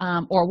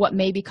 or what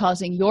may be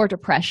causing your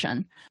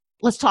depression.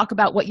 Let's talk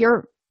about what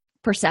your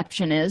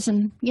perception is.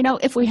 And,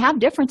 if we have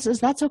differences,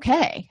 that's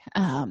okay.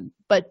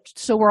 But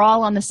so we're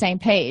all on the same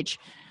page.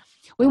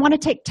 We want to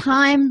take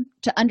time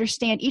to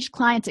understand each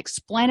client's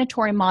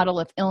explanatory model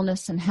of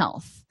illness and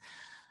health.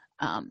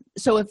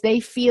 So if they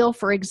feel,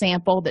 for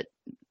example, that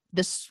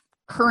this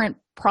current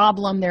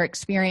problem they're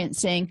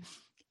experiencing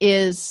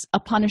is a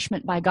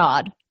punishment by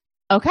God,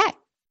 okay.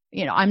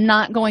 I'm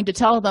not going to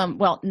tell them,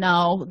 well,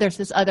 no, there's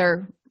this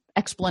other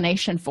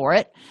explanation for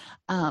it.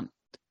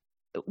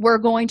 We're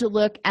going to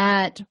look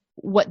at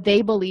what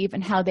they believe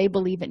and how they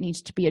believe it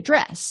needs to be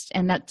addressed,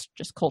 and that's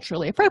just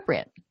culturally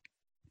appropriate.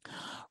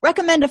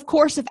 Recommend a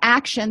course of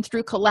action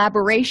through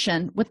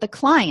collaboration with the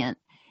client,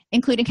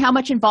 including how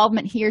much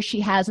involvement he or she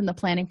has in the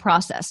planning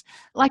process.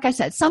 Like I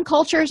said, some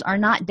cultures are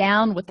not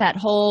down with that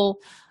whole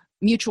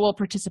mutual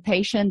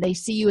participation. They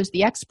see you as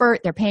the expert.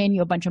 They're paying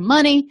you a bunch of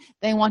money.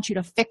 They want you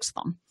to fix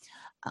them.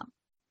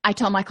 I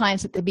tell my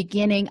clients at the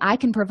beginning, I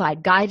can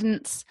provide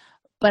guidance,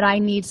 but I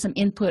need some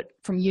input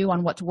from you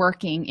on what's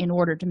working in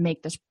order to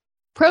make this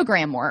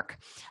program work.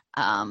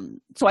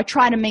 So I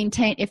try to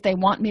maintain, if they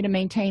want me to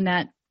maintain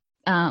that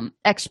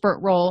expert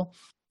role,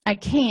 I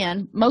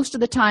can. Most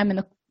of the time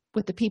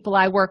with the people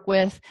I work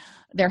with,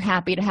 they're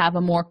happy to have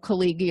a more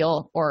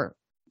collegial or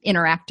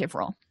interactive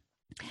role.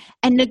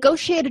 And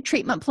negotiate a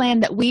treatment plan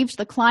that weaves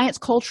the client's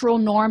cultural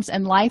norms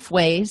and life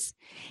ways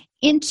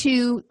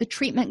into the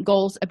treatment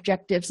goals,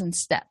 objectives, and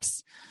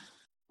steps.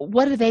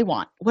 What do they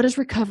want? What does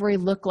recovery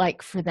look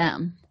like for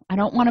them? I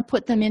don't want to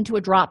put them into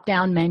a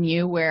drop-down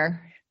menu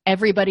where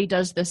everybody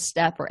does this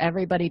step or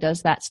everybody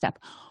does that step.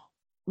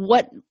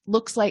 What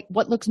looks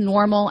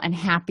normal and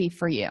happy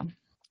for you?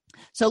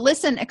 So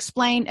listen,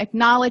 explain,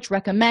 acknowledge,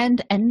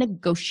 recommend, and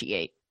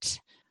negotiate.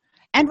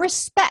 And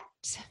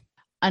respect,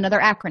 another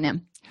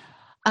acronym.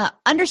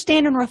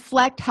 Understand and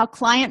reflect how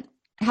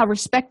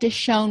respect is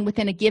shown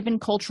within a given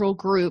cultural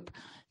group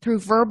through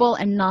verbal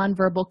and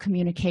nonverbal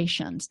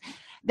communications.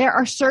 There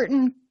are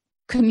certain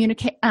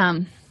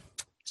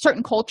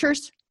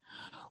cultures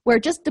where,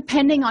 just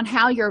depending on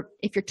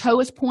if your toe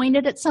is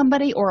pointed at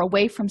somebody or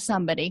away from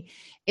somebody,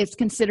 it's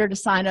considered a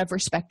sign of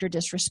respect or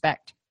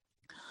disrespect.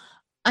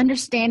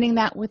 Understanding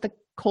that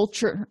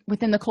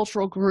within the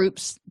cultural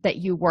groups that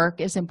you work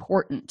is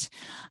important.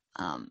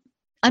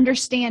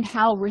 Understand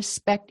how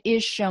respect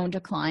is shown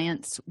to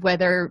clients,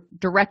 whether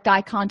direct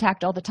eye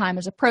contact all the time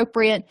is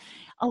appropriate.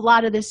 A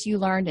lot of this you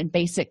learned in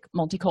basic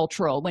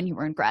multicultural when you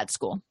were in grad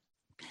school.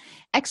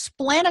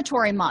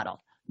 Explanatory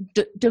model.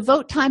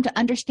 Devote time to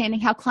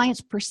understanding how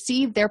clients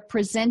perceive their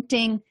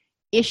presenting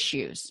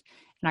issues.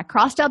 And I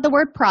crossed out the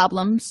word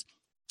problems.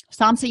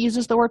 SAMHSA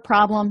uses the word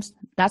problems.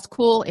 That's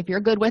cool if you're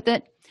good with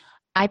it.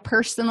 I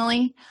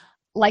personally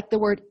like the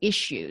word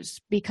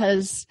issues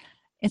because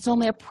it's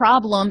only a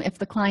problem if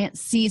the client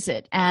sees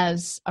it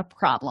as a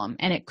problem,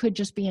 and it could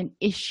just be an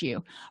issue.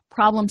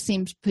 Problem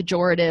seems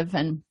pejorative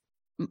and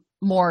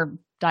more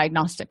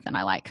diagnostic than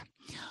I like.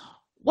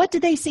 What do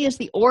they see as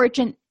the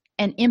origin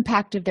and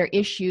impact of their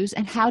issues,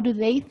 and how do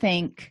they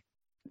think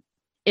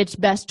it's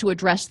best to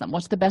address them?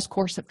 What's the best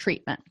course of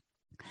treatment?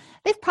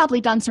 They've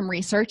probably done some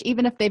research,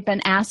 even if they've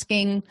been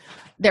asking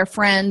their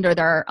friend or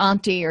their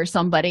auntie or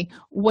somebody,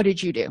 what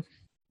did you do?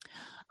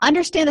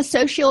 Understand the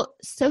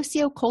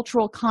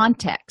sociocultural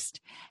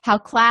context, how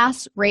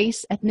class,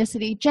 race,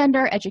 ethnicity,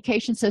 gender,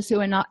 education,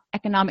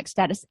 socioeconomic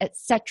status,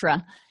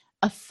 etc.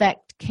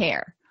 affect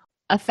care,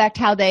 affect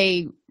how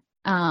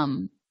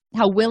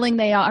willing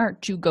they are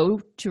to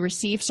go to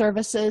receive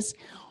services,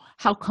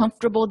 how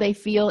comfortable they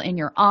feel in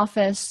your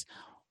office,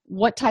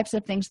 what types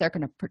of things they're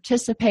going to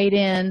participate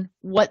in,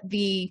 what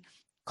the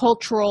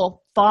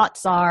cultural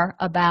thoughts are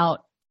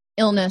about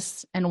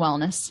illness and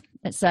wellness,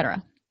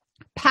 etc.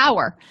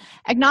 Power.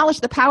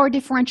 Acknowledge the power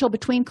differential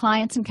between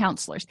clients and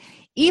counselors.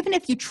 Even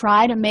if you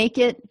try to make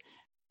it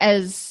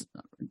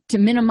to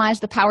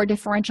minimize the power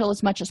differential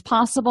as much as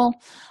possible,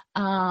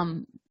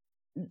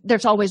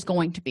 there's always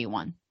going to be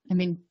one. I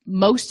mean,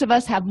 most of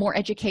us have more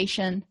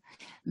education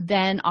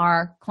than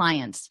our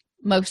clients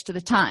most of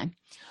the time,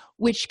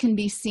 which can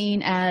be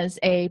seen as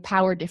a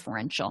power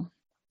differential.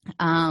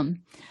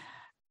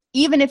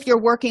 even if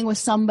you're working with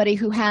somebody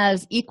who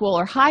has equal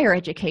or higher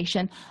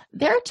education,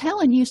 they're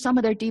telling you some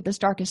of their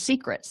deepest, darkest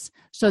secrets.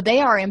 So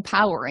they are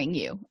empowering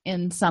you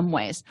in some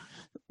ways,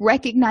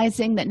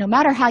 recognizing that no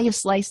matter how you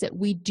slice it,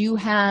 we do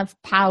have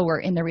power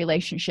in the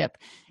relationship,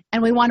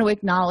 and we want to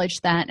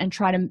acknowledge that and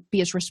try to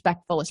be as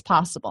respectful as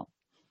possible.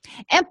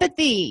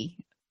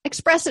 Empathy,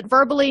 express it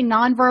verbally,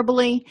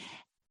 non-verbally,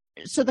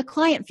 so the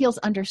client feels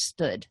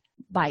understood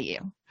by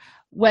you,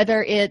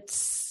 whether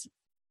it's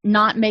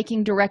not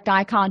making direct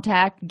eye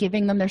contact,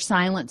 giving them their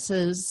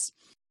silences,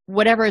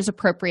 whatever is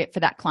appropriate for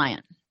that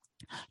client.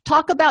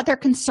 Talk about their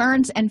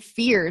concerns and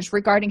fears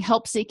regarding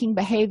help-seeking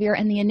behavior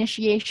and the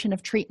initiation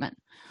of treatment.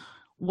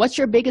 What's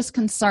your biggest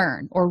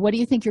concern, or what do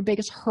you think your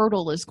biggest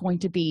hurdle is going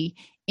to be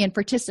in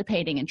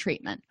participating in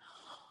treatment?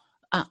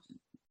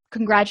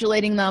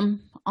 Congratulating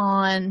them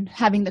on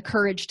having the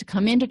courage to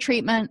come into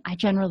treatment. I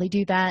generally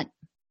do that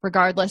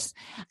regardless.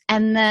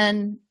 And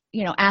then,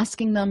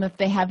 asking them if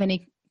they have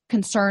any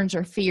concerns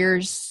or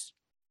fears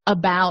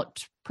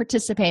about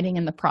participating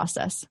in the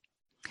process.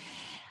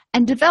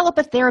 And develop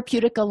a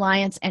therapeutic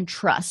alliance and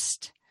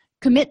trust.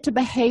 Commit to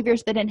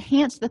behaviors that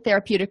enhance the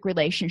therapeutic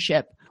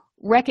relationship,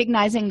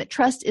 recognizing that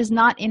trust is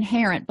not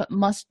inherent but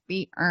must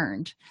be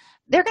earned.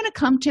 They're going to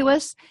come to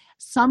us.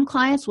 Some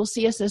clients will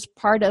see us as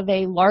part of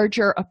a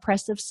larger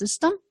oppressive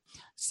system.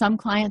 Some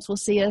clients will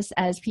see us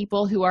as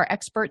people who are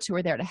experts who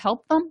are there to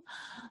help them.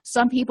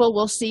 Some people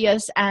will see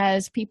us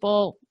as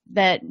people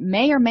that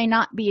may or may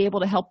not be able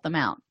to help them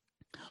out.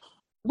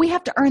 We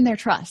have to earn their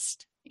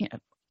trust.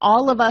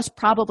 All of us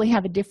probably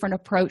have a different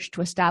approach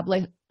to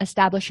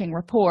establishing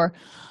rapport,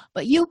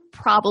 but you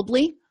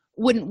probably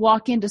wouldn't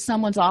walk into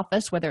someone's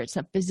office, whether it's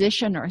a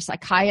physician or a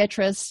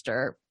psychiatrist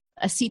or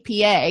a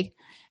CPA,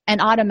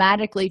 and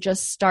automatically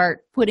just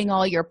start putting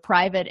all your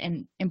private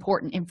and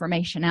important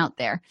information out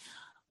there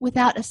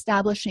without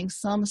establishing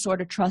some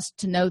sort of trust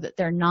to know that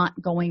they're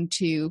not going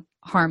to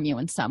harm you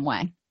in some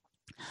way.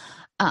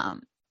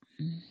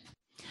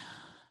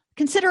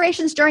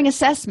 Considerations during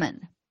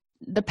assessment.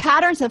 The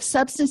patterns of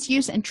substance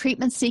use and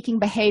treatment-seeking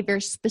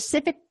behaviors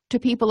specific to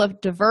people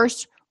of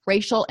diverse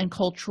racial and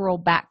cultural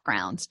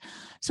backgrounds.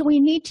 So we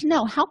need to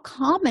know, how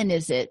common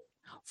is it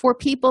for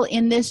people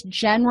in this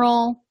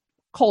general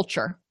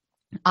culture?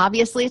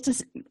 Obviously,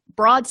 it's a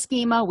broad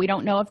schema. We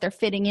don't know if they're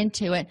fitting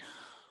into it.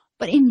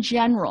 But in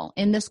general,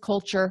 in this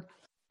culture,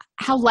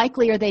 how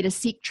likely are they to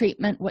seek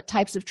treatment? What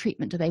types of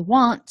treatment do they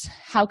want?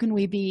 How can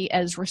we be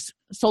as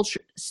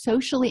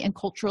socially and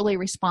culturally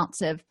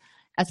responsive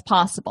as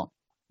possible?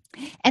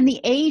 And the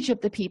age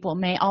of the people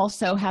may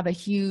also have a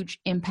huge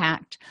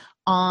impact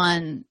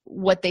on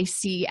what they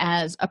see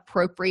as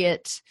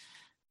appropriate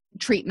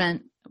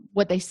treatment,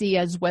 what they see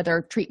as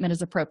whether treatment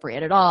is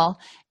appropriate at all,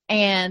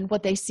 and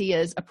what they see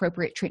as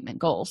appropriate treatment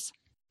goals.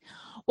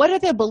 What are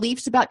their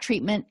beliefs about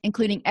treatment,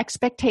 including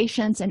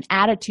expectations and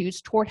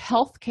attitudes toward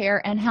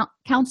healthcare and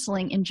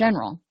counseling in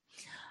general?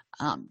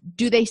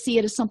 Do they see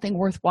it as something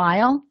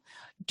worthwhile?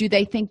 Do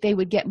they think they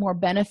would get more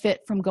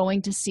benefit from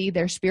going to see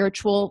their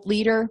spiritual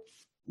leader?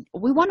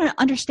 We want to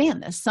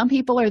understand this. Some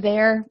people are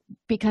there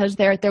because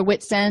they're at their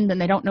wit's end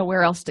and they don't know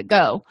where else to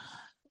go.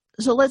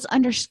 So let's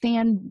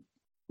understand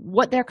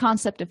what their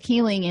concept of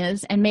healing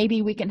is, and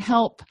maybe we can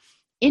help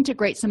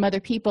integrate some other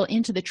people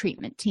into the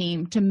treatment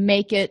team to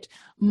make it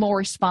more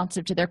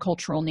responsive to their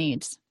cultural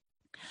needs.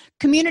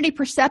 Community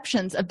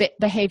perceptions of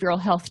behavioral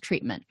health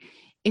treatment.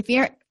 If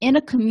you're in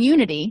a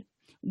community,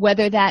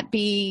 whether that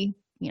be,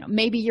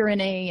 maybe you're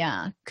in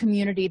a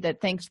community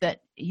that thinks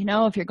that,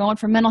 if you're going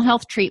for mental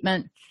health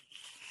treatment,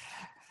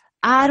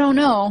 I don't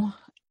know,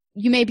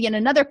 you may be in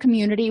another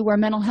community where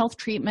mental health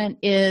treatment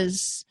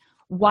is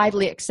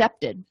widely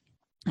accepted.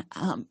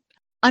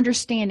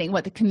 Understanding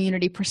what the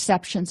community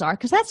perceptions are,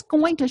 because that's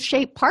going to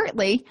shape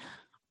partly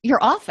your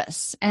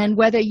office and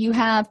whether you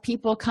have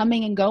people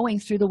coming and going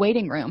through the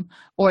waiting room,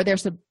 or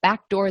there's a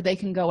back door they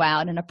can go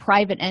out and a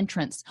private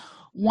entrance.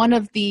 One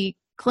of the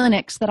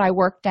clinics that I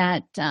worked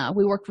at,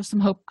 we worked with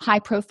some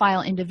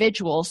high-profile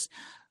individuals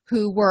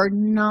who were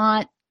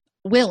not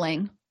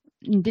willing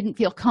and didn't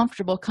feel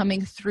comfortable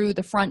coming through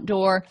the front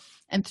door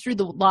and through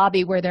the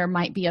lobby where there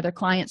might be other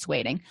clients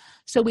waiting.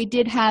 So we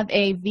did have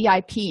a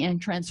VIP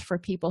entrance for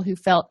people who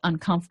felt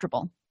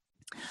uncomfortable.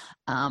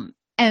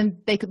 And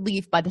they could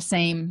leave by the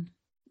same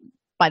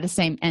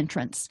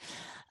entrance.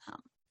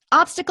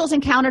 Obstacles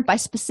encountered by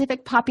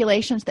specific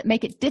populations that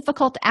make it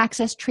difficult to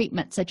access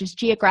treatment, such as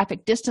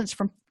geographic distance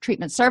from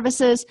treatment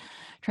services,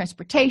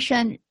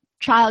 transportation,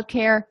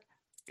 childcare,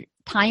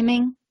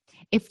 timing.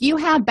 If you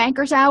have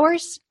banker's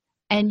hours,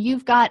 and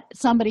you've got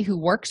somebody who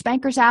works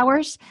banker's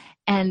hours,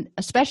 and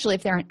especially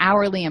if they're an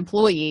hourly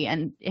employee,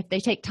 and if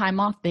they take time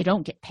off, they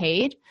don't get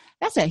paid,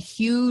 that's a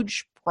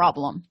huge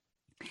problem.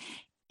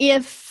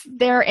 If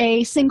they're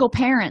a single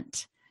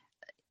parent,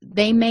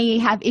 they may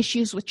have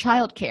issues with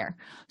childcare.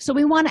 So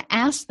we want to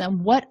ask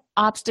them, what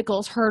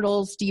obstacles,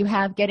 hurdles do you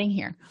have getting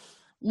here?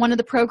 One of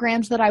the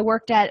programs that I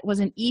worked at was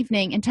an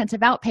evening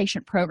intensive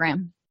outpatient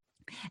program,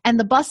 and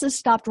the buses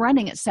stopped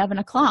running at 7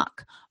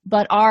 o'clock,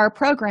 but our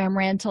program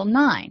ran till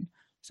 9.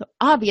 So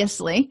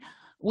obviously,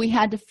 we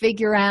had to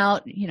figure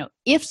out,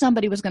 if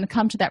somebody was going to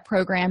come to that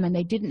program and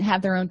they didn't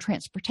have their own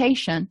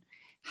transportation,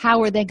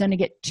 how are they going to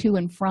get to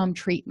and from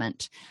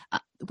treatment?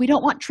 We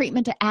don't want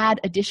treatment to add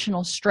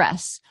additional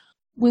stress.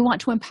 We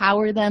want to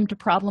empower them to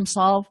problem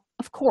solve,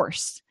 of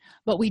course,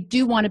 but we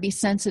do want to be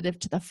sensitive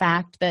to the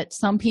fact that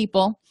some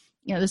people,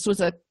 this was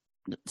a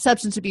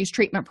substance abuse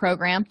treatment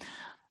program.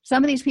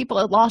 Some of these people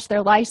had lost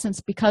their license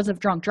because of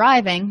drunk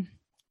driving,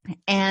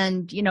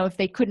 and, if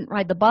they couldn't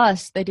ride the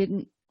bus, they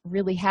didn't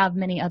really have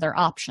many other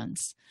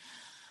options.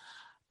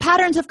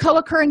 Patterns of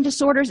co-occurring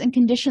disorders and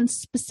conditions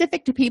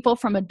specific to people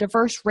from a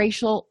diverse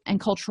racial and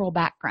cultural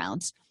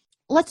backgrounds.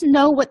 Let's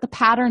know what the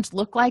patterns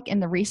look like in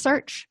the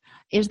research.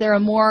 Is there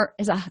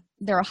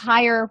a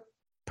higher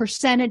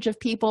percentage of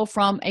people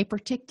from a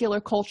particular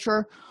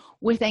culture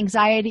with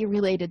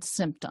anxiety-related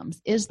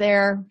symptoms? Is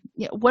there,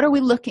 what are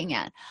we looking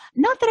at?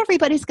 Not that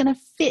everybody's going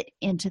to fit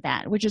into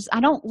that, which is,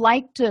 I don't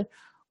like to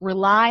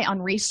rely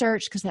on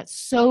research because that's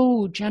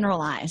so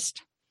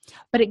generalized,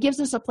 but it gives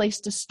us a place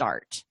to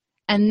start.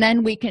 And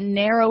then we can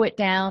narrow it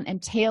down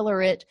and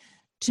tailor it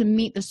to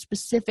meet the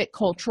specific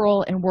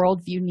cultural and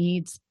worldview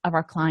needs of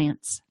our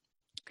clients.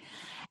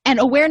 And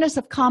awareness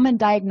of common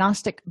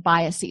diagnostic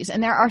biases.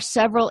 And there are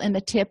several in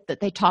the tip that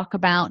they talk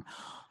about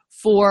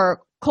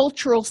for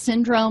cultural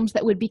syndromes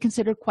that would be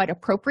considered quite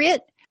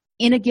appropriate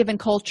in a given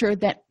culture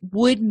that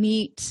would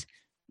meet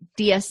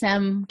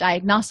DSM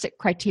diagnostic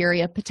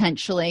criteria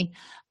potentially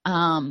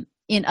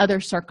in other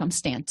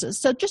circumstances.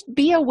 So just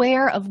be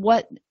aware of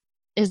what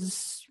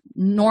is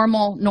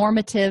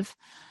normative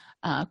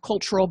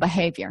cultural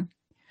behavior.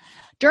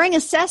 During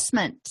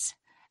assessment,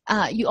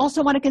 you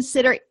also want to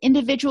consider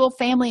individual,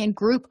 family, and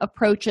group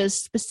approaches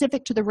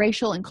specific to the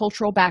racial and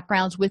cultural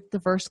backgrounds with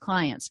diverse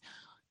clients.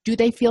 Do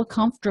they feel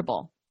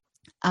comfortable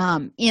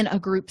in a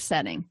group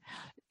setting?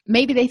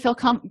 Maybe they feel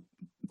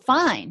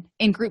fine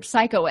in group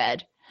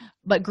psychoed,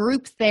 but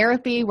group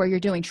therapy where you're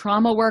doing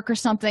trauma work or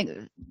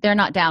something, they're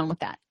not down with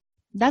that.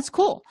 That's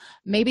cool.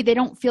 Maybe they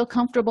don't feel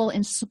comfortable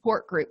in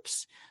support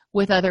groups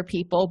with other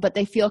people, but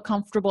they feel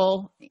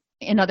comfortable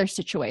in other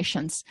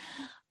situations.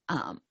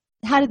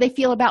 How do they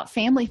feel about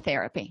family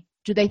therapy?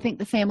 Do they think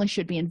the family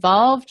should be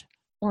involved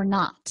or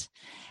not?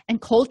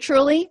 And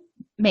culturally,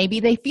 maybe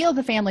they feel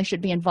the family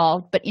should be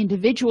involved, but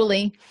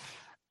individually,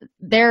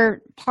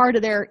 part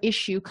of their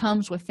issue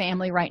comes with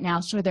family right now,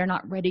 so they're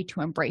not ready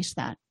to embrace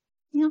that.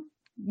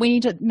 We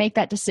need to make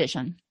that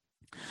decision.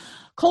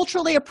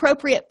 Culturally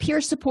appropriate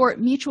peer support,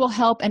 mutual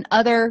help, and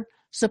other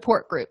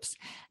support groups.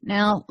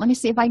 Now, let me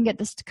see if I can get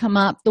this to come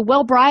up. The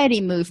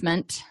Wellbriety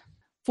movement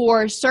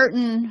for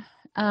certain,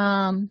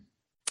 come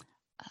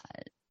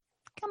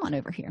on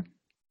over here,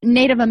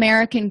 Native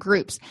American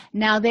groups.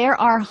 Now, there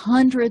are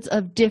hundreds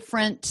of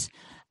different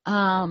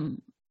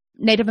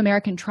Native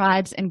American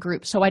tribes and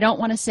groups, so I don't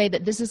want to say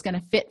that this is going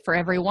to fit for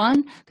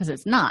everyone because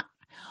it's not.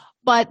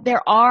 But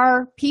there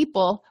are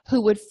people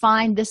who would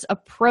find this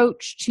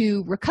approach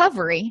to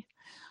recovery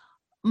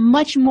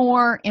much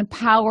more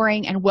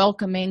empowering and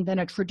welcoming than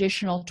a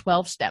traditional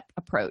 12-step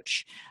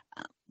approach.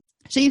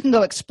 So you can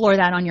go explore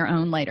that on your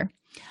own later.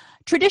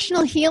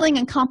 Traditional healing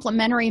and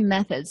complementary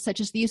methods, such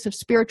as the use of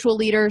spiritual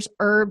leaders,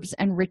 herbs,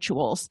 and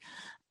rituals,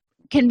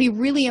 can be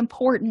really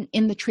important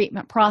in the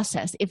treatment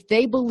process. If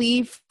they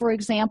believe, for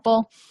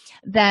example,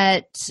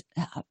 that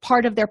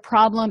part of their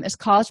problem is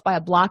caused by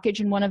a blockage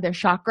in one of their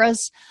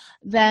chakras,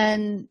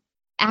 then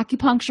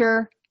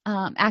acupuncture,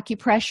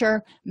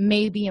 acupressure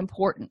may be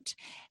important.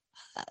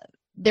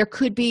 There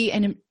could be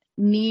a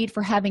need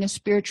for having a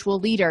spiritual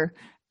leader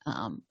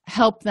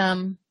help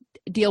them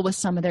deal with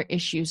some of their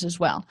issues as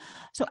well.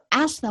 So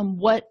ask them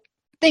what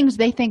things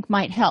they think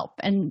might help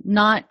and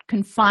not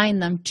confine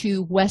them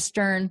to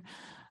Western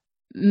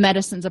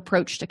medicine's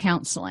approach to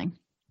counseling.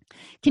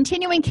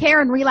 Continuing care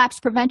and relapse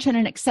prevention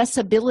and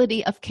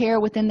accessibility of care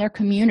within their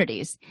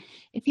communities.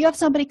 If you have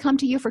somebody come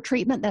to you for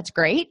treatment, that's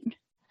great.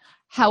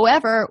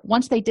 However,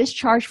 once they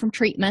discharge from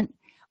treatment,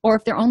 or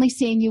if they're only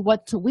seeing you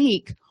once a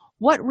week,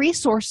 what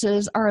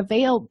resources are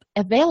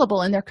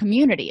available in their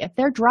community? If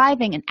they're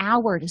driving an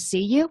hour to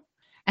see you,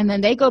 and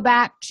then they go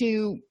back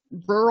to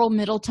rural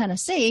Middle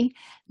Tennessee,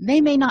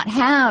 they may not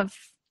have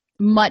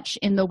much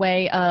in the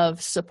way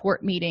of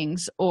support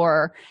meetings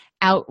or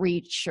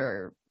outreach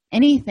or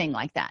anything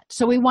like that.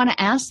 So we want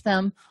to ask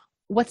them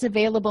what's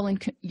available in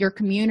your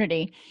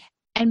community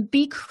and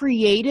be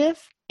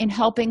creative in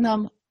helping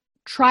them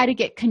try to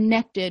get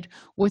connected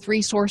with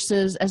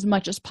resources as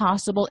much as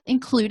possible,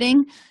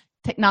 including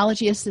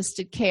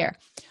technology-assisted care.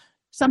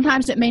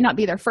 Sometimes it may not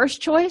be their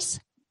first choice.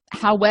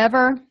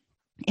 However,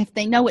 if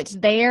they know it's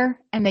there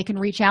and they can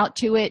reach out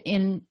to it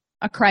in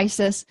a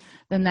crisis,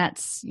 then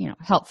that's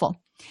helpful.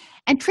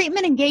 And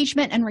treatment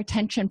engagement and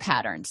retention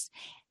patterns.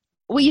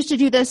 We used to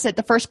do this at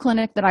the first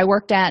clinic that I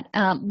worked at,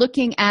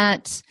 looking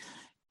at,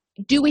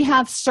 do we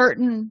have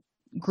certain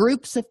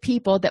groups of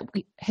people that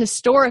we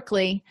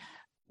historically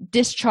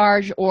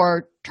discharge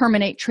or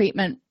terminate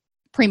treatment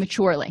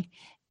prematurely?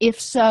 If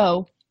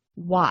so,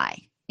 why?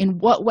 In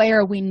what way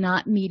are we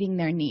not meeting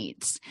their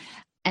needs?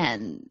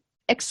 And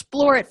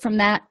explore it from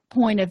that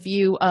point of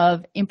view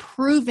of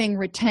improving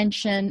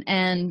retention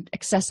and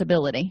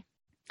accessibility.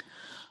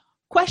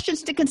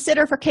 Questions to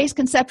consider for case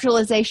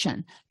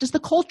conceptualization. Does the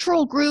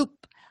cultural group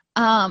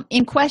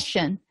in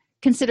question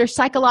consider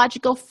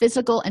psychological,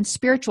 physical, and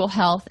spiritual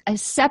health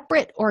as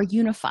separate or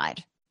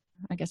unified?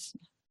 I guess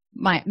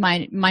my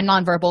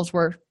nonverbals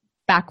were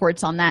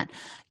backwards on that.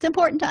 It's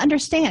important to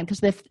understand,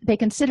 because if they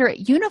consider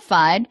it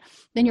unified,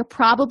 then you're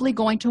probably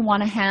going to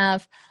want to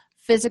have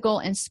physical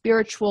and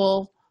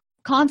spiritual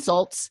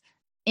consults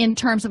in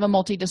terms of a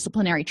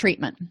multidisciplinary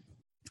treatment.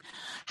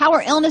 How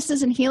are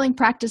illnesses and healing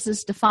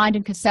practices defined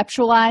and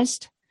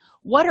conceptualized?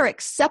 What are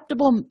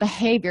acceptable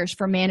behaviors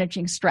for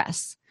managing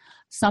stress?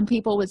 Some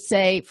people would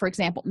say, for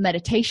example,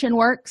 meditation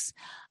works.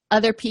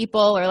 Other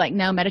people are like,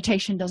 no,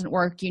 meditation doesn't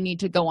work. You need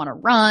to go on a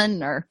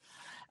run, or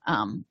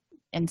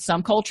in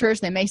some cultures,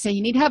 they may say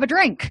you need to have a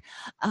drink.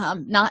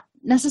 Not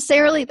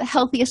necessarily the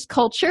healthiest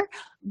culture,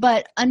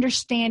 but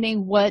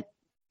understanding what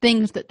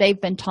things that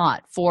they've been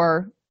taught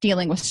for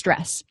dealing with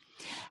stress.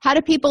 How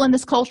do people in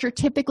this culture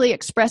typically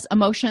express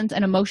emotions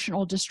and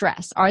emotional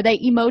distress? Are they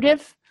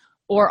emotive,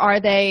 or are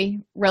they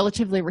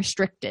relatively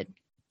restricted?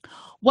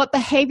 What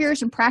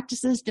behaviors and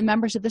practices do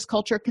members of this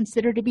culture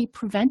consider to be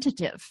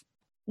preventative?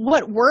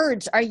 What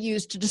words are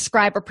used to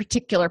describe a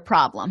particular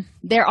problem?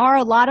 There are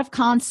a lot of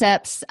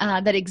concepts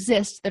that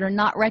exist that are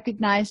not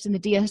recognized in the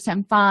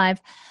DSM-5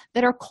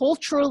 that are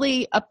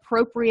culturally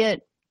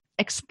appropriate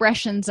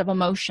expressions of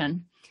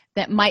emotion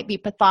that might be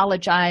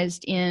pathologized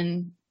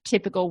in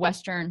typical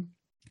Western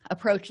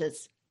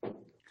approaches.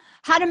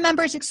 How do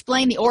members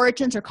explain the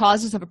origins or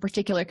causes of a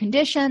particular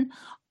condition?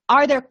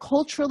 Are there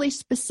culturally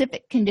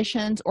specific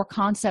conditions or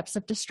concepts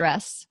of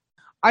distress?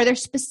 Are there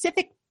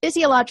specific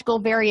physiological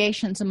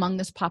variations among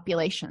this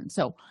population?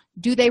 So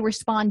do they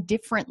respond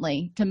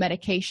differently to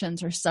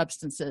medications or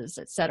substances,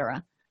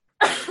 etc.?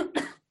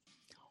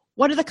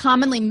 What are the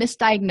commonly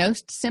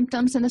misdiagnosed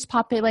symptoms in this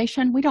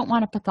population? We don't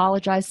want to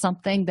pathologize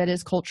something that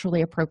is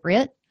culturally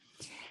appropriate.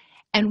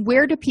 And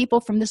where do people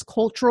from this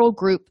cultural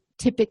group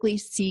typically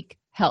seek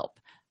help?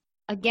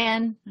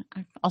 Again,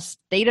 I'll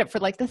state it for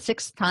like the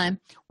 6th time.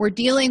 We're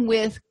dealing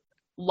with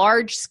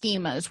large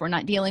schemas. We're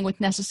not dealing with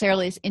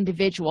necessarily as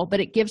individual, but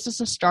it gives us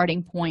a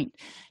starting point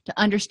to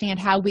understand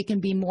how we can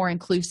be more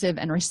inclusive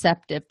and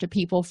receptive to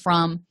people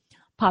from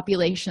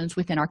populations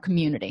within our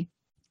community.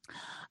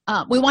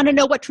 We want to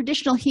know what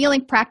traditional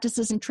healing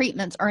practices and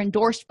treatments are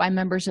endorsed by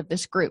members of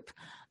this group.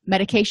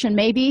 Medication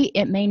may be,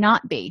 it may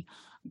not be.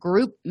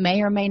 Group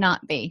may or may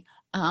not be.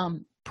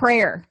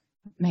 Prayer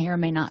may or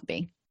may not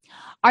be.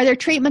 Are there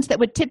treatments that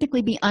would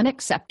typically be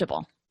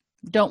unacceptable?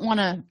 Don't want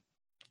to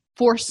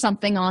force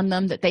something on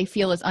them that they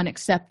feel is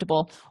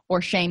unacceptable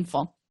or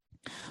shameful.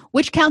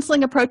 Which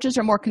counseling approaches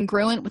are more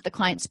congruent with the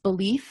client's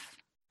belief?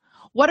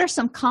 What are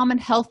some common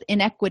health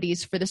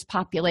inequities for this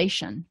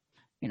population?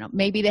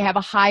 Maybe they have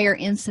a higher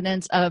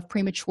incidence of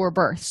premature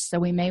births, so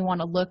we may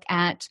want to look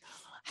at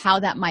how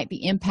that might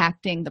be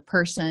impacting the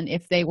person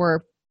if they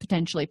were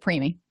potentially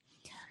preemie.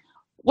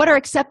 What are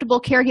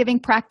acceptable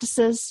caregiving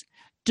practices?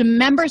 Do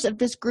members of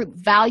this group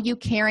value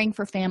caring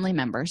for family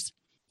members?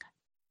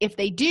 If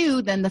they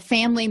do, then the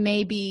family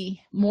may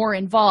be more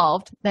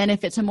involved than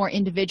if it's a more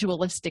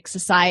individualistic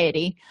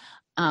society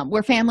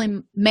where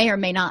family may or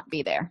may not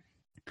be there.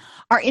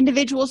 Are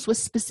individuals with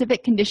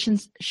specific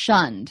conditions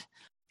shunned?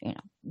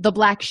 The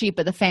black sheep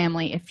of the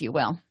family, if you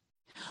will.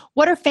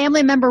 What are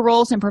family member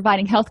roles in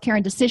providing healthcare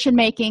and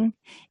decision-making?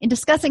 In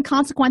discussing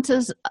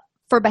consequences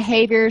for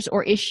behaviors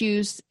or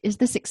issues, is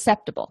this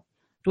acceptable?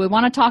 Do we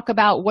want to talk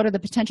about what are the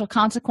potential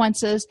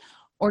consequences,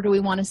 or do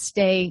we want to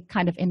stay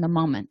kind of in the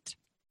moment?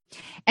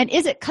 And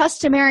is it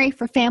customary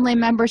for family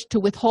members to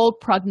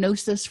withhold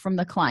prognosis from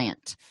the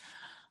client?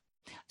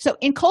 So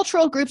in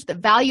cultural groups that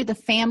value the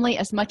family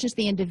as much as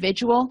the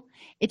individual,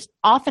 it's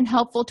often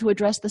helpful to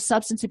address the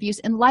substance abuse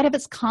in light of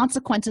its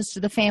consequences to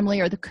the family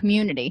or the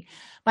community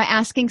by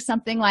asking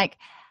something like,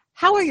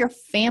 how are your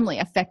family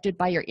affected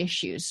by your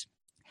issues?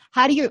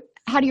 How do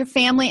your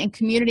family and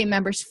community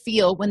members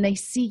feel when they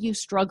see you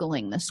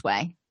struggling this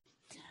way?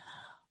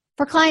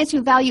 For clients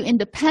who value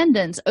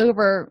independence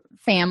over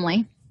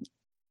family,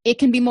 it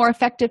can be more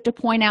effective to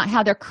point out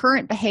how their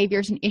current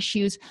behaviors and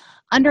issues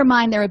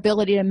undermine their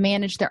ability to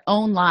manage their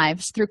own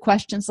lives through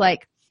questions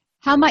like,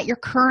 how might your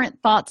current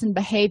thoughts and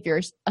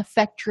behaviors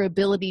affect your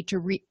ability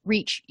to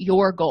reach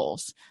your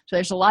goals? So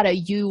there's a lot of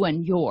you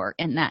and your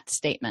in that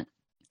statement.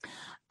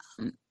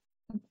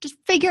 Just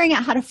figuring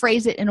out how to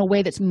phrase it in a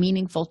way that's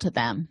meaningful to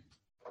them.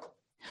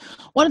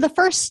 One of the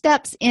first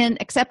steps in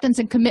acceptance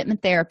and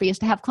commitment therapy is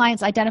to have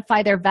clients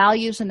identify their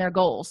values and their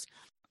goals.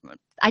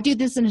 I do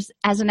this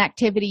as an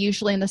activity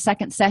usually in the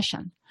second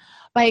session.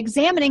 By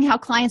examining how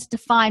clients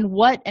define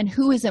what and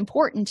who is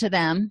important to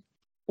them,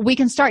 we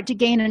can start to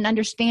gain an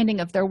understanding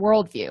of their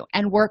worldview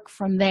and work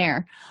from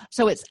there.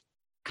 So it's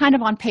kind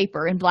of on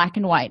paper in black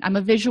and white. I'm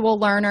a visual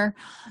learner,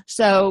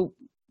 so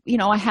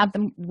I have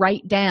them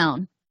write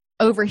down,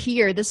 over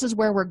here, this is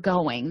where we're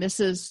going. This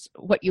is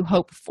what you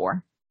hope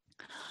for.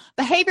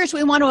 Behaviors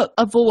we want to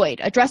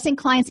avoid: addressing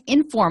clients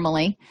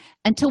informally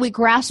until we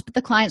grasp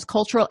the client's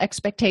cultural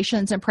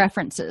expectations and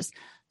preferences,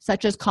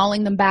 such as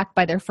calling them back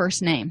by their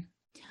first name.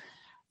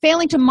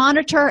 Failing to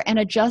monitor and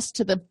adjust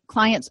to the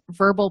client's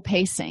verbal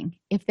pacing.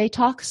 If they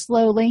talk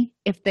slowly,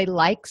 if they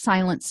like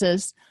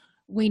silences,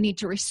 we need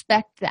to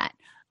respect that.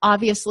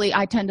 Obviously,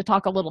 I tend to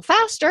talk a little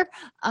faster,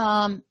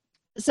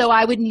 so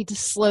I would need to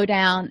slow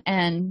down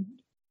and,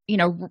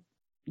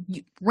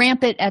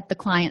 ramp it at the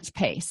client's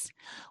pace.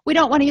 We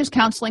don't want to use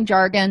counseling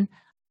jargon.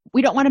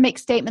 We don't want to make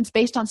statements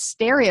based on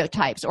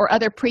stereotypes or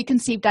other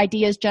preconceived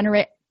ideas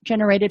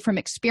generated from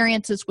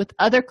experiences with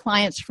other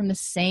clients from the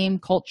same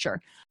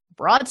culture.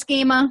 Broad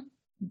schema,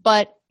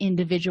 but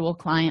individual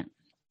client.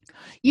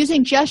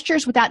 Using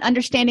gestures without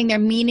understanding their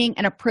meaning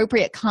and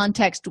appropriate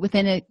context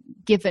within a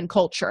given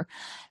culture.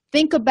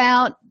 Think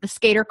about the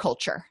skater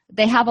culture.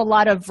 They have a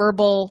lot of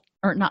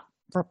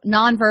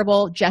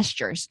nonverbal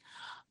gestures.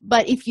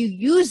 But if you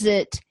use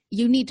it,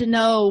 you need to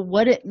know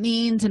what it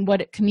means and what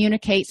it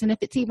communicates, and if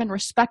it's even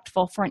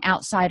respectful for an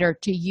outsider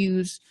to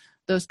use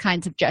those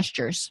kinds of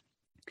gestures.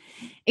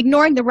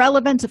 Ignoring the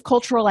relevance of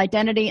cultural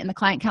identity in the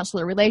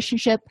client-counselor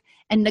relationship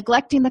and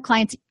neglecting the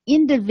client's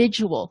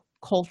individual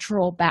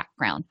cultural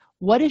background.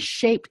 What has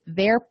shaped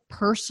their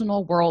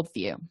personal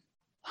worldview?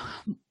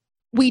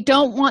 We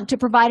don't want to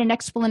provide an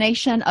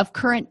explanation of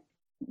current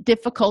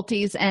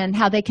difficulties and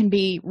how they can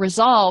be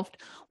resolved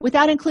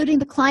without including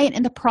the client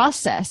in the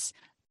process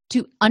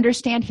to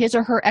understand his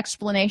or her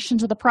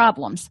explanations of the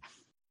problems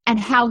and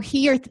how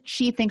he or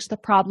she thinks the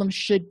problem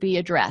should be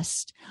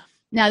addressed.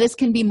 Now, this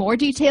can be more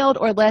detailed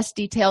or less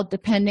detailed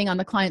depending on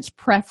the client's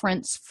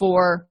preference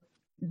for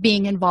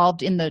being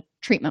involved in the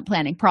treatment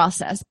planning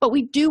process, but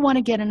we do want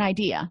to get an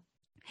idea.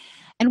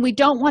 And we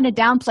don't want to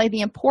downplay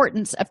the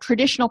importance of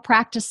traditional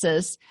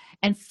practices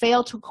and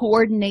fail to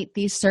coordinate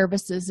these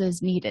services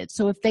as needed.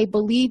 So if they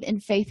believe in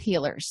faith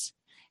healers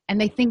and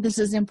they think this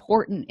is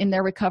important in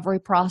their recovery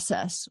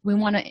process, we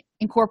want to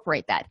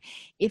incorporate that.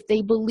 If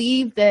they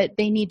believe that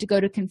they need to go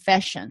to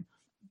confession,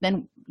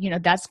 then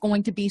that's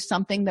going to be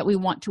something that we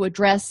want to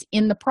address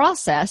in the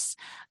process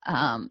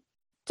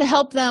to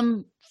help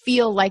them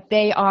feel like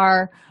they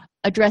are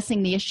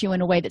addressing the issue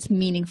in a way that's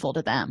meaningful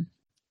to them.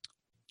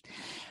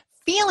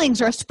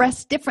 Feelings are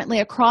expressed differently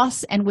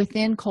across and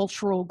within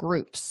cultural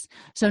groups.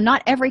 So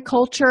not every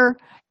culture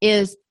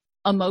is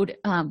emotive.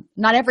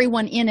 Not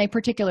everyone in a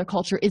particular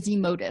culture is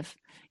emotive.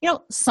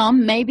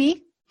 Some may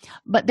be,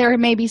 but there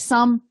may be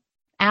some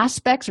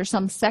aspects or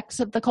some sects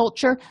of the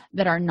culture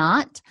that are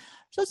not.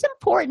 So it's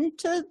important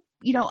to,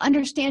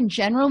 understand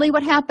generally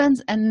what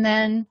happens and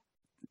then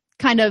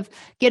kind of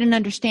get an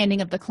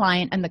understanding of the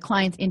client and the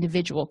client's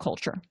individual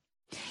culture.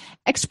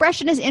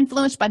 Expression is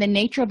influenced by the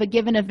nature of a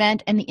given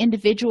event and the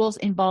individuals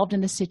involved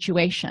in the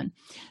situation.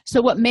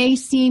 So what may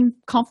seem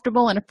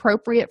comfortable and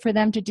appropriate for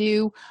them to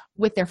do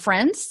with their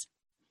friends,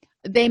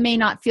 they may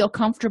not feel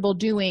comfortable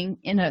doing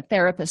in a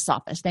therapist's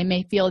office. They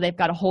may feel they've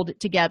got to hold it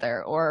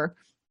together, or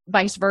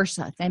vice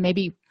versa. They may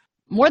be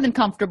more than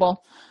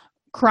comfortable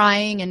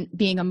crying and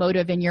being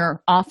emotive in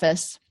your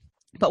office,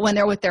 but when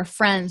they're with their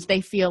friends,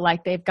 they feel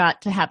like they've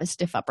got to have a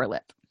stiff upper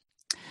lip.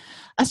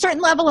 A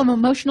certain level of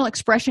emotional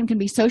expression can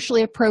be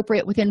socially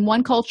appropriate within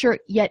one culture,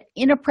 yet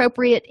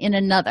inappropriate in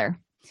another.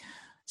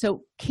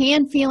 So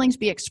can feelings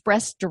be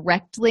expressed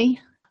directly?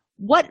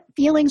 What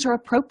feelings are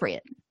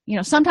appropriate?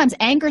 Sometimes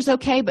anger is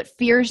okay, but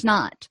fear is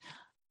not,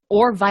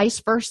 or vice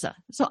versa.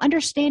 So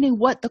understanding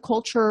what the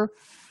culture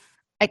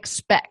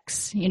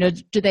expects.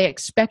 Do they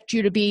expect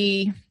you to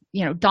be,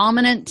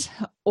 dominant,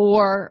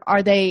 or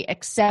are they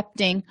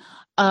accepting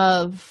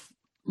of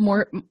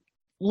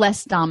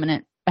less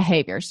dominant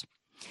behaviors?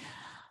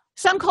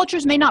 Some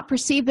cultures may not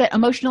perceive that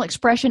emotional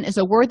expression is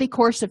a worthy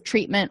course of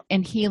treatment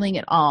and healing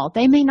at all.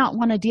 They may not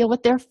want to deal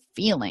with their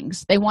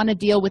feelings. They want to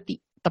deal with the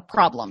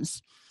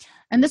problems.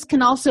 And this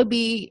can also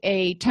be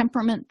a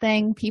temperament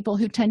thing. People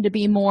who tend to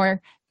be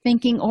more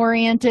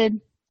thinking-oriented,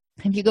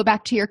 if you go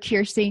back to your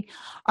Kiersey,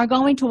 are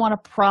going to want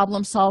to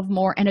problem solve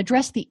more and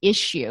address the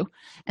issue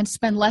and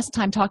spend less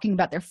time talking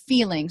about their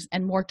feelings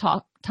and more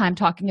time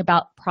talking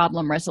about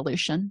problem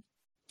resolution.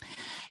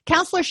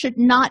 Counselors should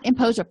not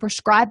impose a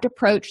prescribed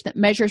approach that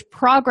measures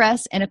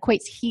progress and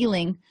equates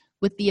healing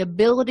with the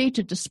ability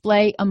to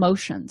display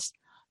emotions.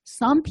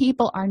 Some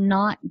people are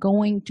not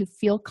going to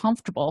feel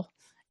comfortable,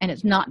 and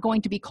it's not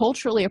going to be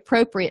culturally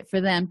appropriate for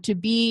them to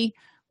be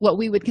what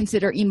we would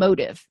consider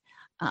emotive.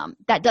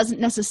 That doesn't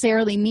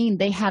necessarily mean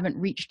they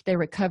haven't reached their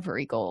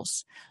recovery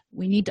goals.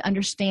 We need to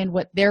understand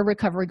what their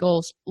recovery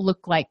goals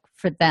look like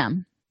for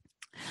them.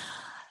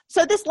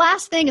 So this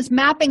last thing is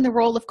mapping the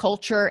role of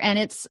culture, and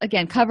it's,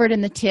 again, covered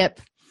in the tip.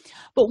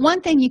 But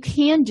one thing you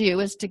can do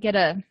is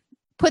to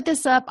put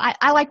this up.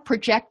 I like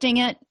projecting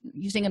it,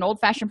 using an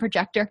old-fashioned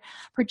projector,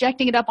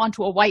 projecting it up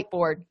onto a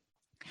whiteboard.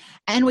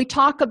 And we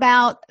talk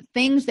about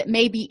things that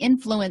may be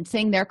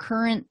influencing their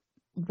current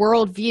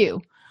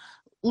worldview.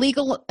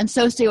 Legal and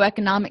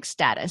socioeconomic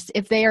status.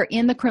 If they are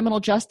in the criminal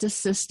justice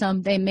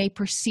system, they may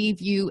perceive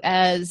you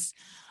as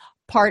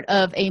part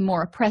of a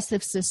more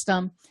oppressive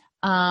system.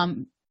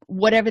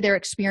 whatever their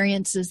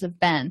experiences have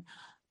been.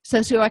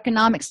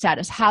 Socioeconomic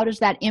status, how does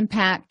that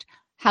impact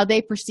how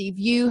they perceive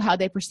you, how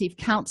they perceive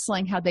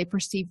counseling, how they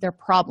perceive their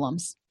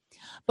problems?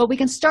 But we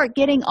can start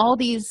getting all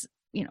these,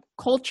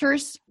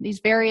 cultures, these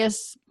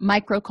various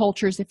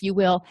microcultures, if you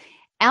will,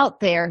 out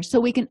there so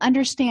we can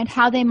understand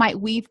how they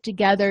might weave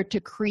together to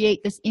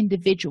create this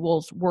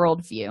individual's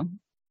worldview.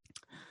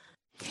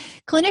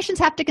 Clinicians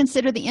have to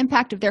consider the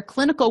impact of their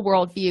clinical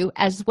worldview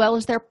as well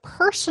as their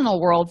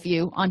personal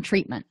worldview on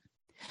treatment.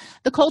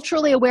 The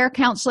culturally aware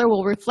counselor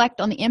will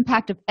reflect on the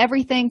impact of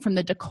everything from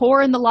the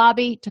decor in the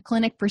lobby to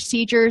clinic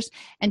procedures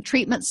and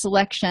treatment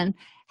selection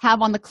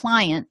have on the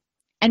client,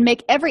 and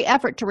make every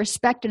effort to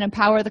respect and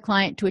empower the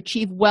client to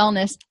achieve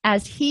wellness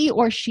as he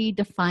or she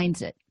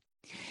defines it.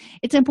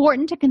 It's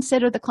important to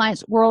consider the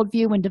client's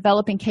worldview when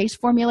developing case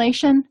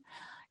formulation,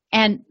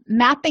 and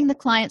mapping the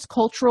client's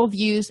cultural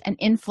views and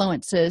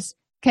influences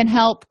can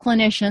help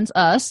clinicians,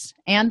 us,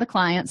 and the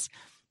clients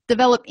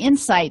develop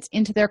insights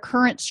into their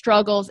current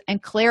struggles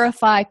and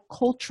clarify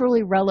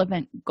culturally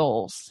relevant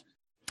goals.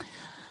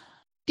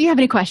 Do you have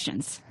any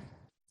questions?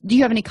 Do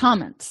you have any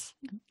comments?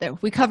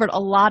 We covered a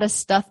lot of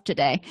stuff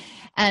today.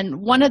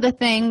 And one of the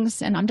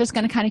things, and I'm just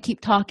going to kind of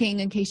keep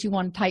talking in case you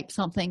want to type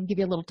something, give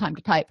you a little time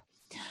to type.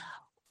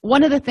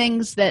 One of the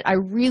things that I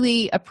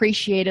really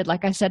appreciated,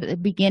 like I said at the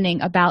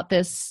beginning about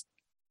this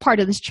part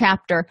of this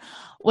chapter,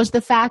 was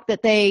the fact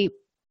that they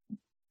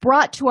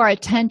brought to our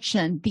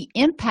attention the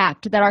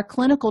impact that our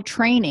clinical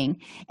training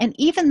and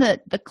even the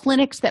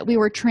clinics that we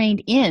were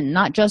trained in,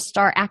 not just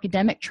our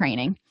academic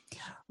training,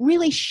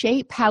 really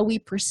shape how we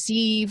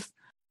perceive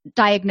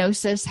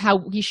diagnosis, how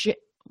we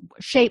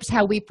shapes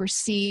how we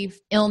perceive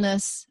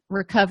illness,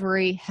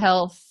 recovery,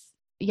 health,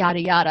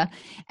 yada, yada,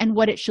 and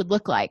what it should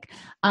look like.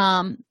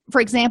 For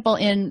example,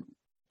 in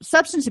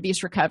substance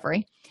abuse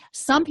recovery,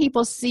 some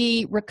people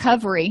see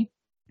recovery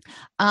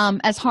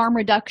as harm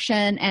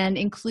reduction and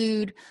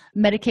include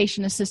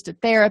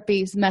medication-assisted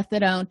therapies,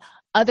 methadone.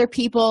 Other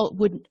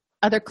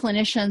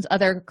clinicians,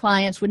 other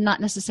clients would not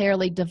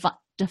necessarily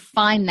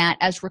define that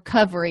as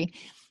recovery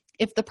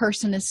if the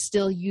person is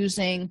still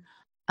using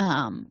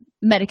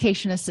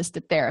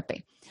medication-assisted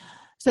therapy.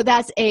 So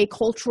that's a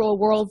cultural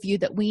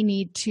worldview that we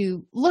need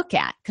to look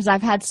at, because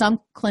I've had some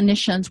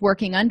clinicians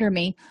working under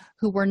me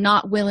who were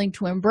not willing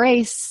to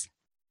embrace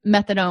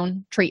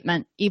methadone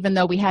treatment, even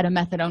though we had a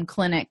methadone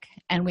clinic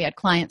and we had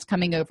clients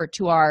coming over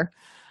to our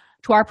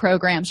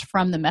programs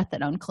from the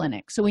methadone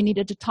clinic. So we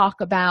needed to talk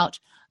about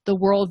the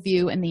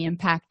worldview and the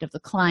impact of the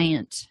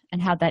client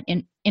and how that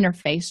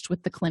interfaced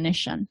with the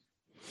clinician.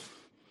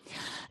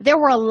 There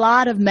were a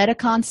lot of meta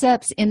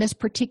concepts in this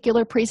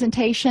particular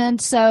presentation.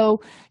 So,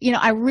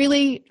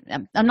 I'm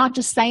not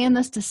just saying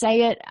this to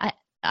say it.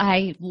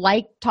 I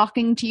like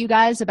talking to you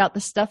guys about the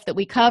stuff that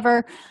we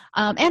cover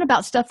and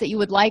about stuff that you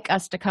would like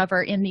us to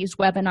cover in these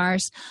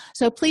webinars.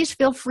 So please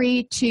feel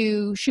free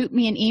to shoot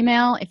me an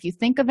email if you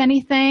think of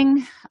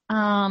anything,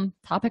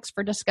 topics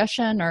for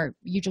discussion, or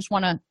you just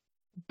want to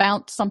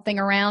bounce something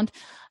around.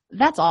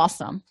 That's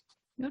awesome.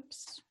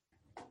 Oops.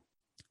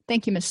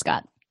 Thank you, Ms.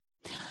 Scott.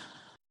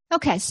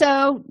 Okay,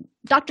 so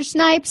Dr.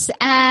 Snipes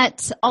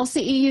at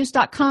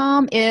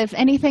allceus.com. If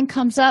anything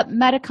comes up,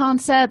 meta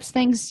concepts,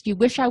 things you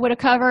wish I would have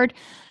covered,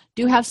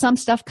 do have some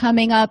stuff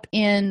coming up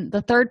in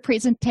the third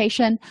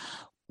presentation.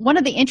 One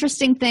of the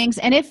interesting things,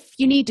 and if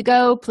you need to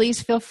go,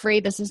 please feel free.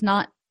 This is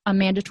not a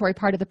mandatory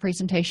part of the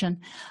presentation.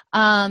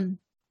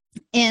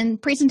 In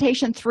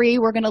presentation 3,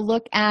 we're going to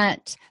look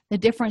at the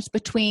difference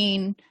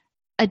between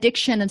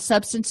addiction and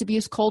substance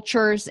abuse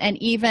cultures, and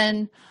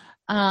even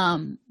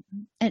and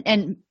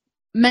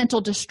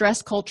mental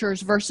distress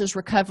cultures versus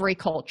recovery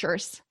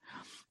cultures.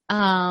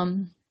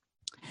 Let's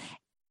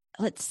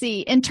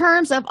see. In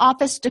terms of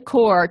office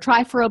decor,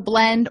 try for a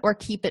blend or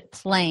keep it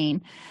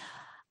plain.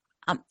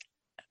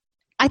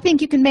 I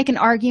think you can make an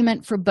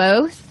argument for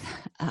both,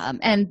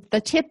 and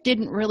the tip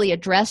didn't really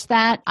address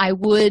that.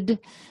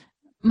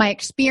 My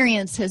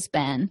experience has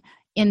been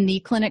in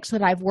the clinics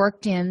that I've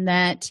worked in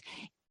that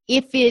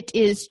if it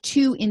is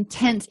too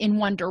intense in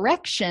one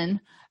direction,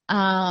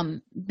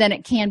 then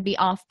it can be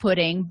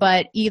off-putting,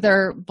 but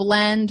either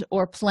blend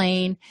or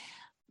plain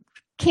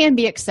can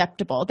be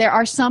acceptable. There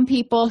are some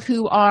people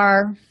who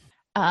are,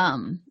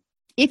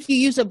 if you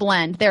use a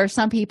blend, there are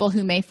some people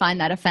who may find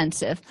that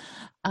offensive.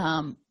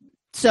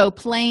 So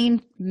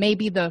plain may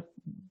be the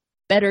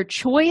better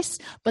choice,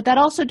 but that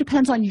also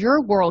depends on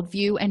your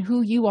worldview and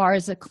who you are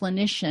as a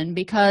clinician,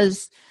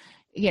 because,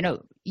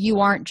 you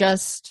aren't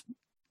just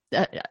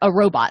a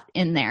robot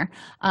in there,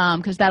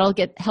 because that'll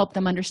help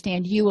them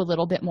understand you a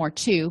little bit more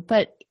too.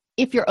 But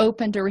if you're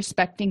open to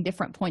respecting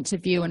different points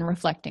of view and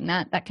reflecting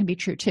that can be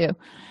true too.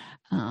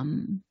 I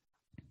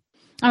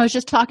was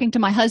just talking to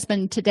my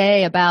husband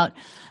today about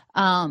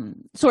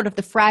sort of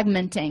the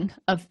fragmenting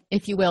of,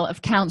 if you will,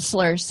 of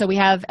counselors. So we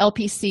have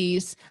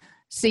LPCs,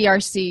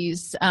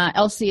 CRCs,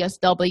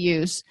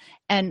 LCSWs,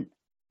 and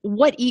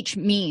what each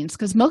means,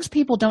 because most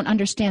people don't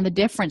understand the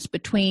difference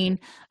between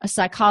a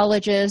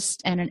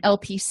psychologist and an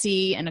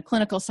LPC and a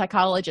clinical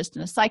psychologist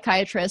and a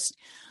psychiatrist.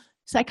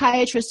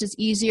 Psychiatrist is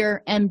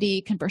easier.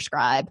 MD can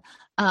prescribe.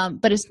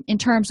 But it's in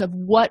terms of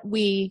what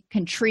we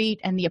can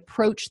treat and the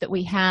approach that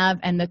we have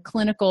and the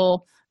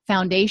clinical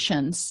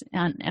foundations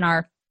and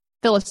our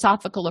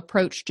philosophical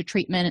approach to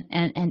treatment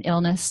and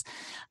illness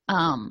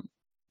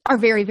are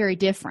very, very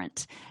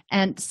different.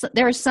 And so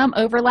there is some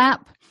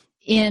overlap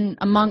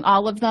among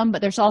all of them,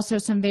 but there's also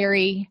some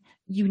very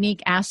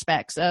unique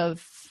aspects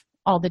of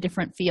all the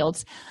different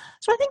fields.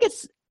 So I think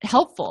it's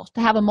helpful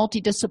to have a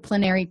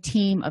multidisciplinary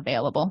team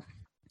available,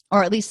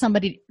 or at least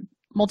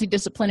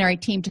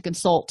multidisciplinary team to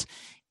consult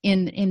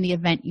in the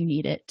event you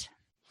need it.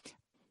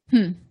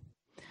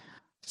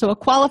 So a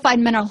qualified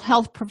mental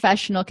health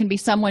professional can be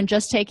someone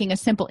just taking a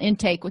simple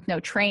intake with no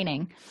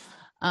training,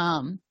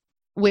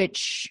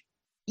 which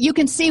you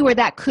can see where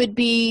that could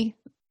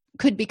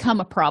become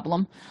a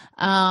problem,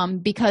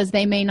 because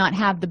they may not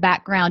have the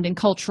background in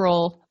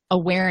cultural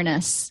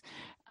awareness.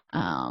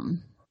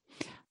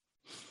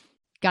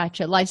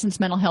 Gotcha. Licensed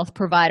mental health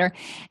provider.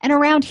 And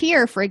around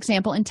here, for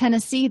example, in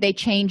Tennessee, they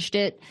changed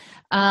it,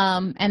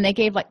 and they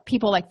gave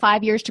people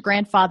 5 years to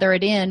grandfather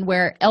it in,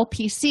 where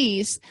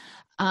LPCs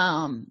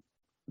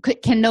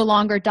can no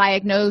longer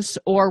diagnose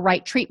or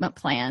write treatment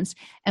plans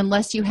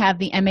unless you have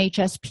the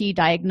MHSP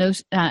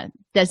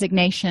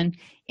designation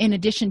in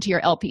addition to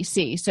your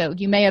LPC. So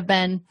you may have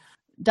been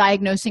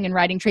diagnosing and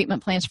writing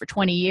treatment plans for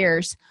 20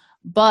 years,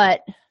 but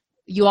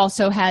you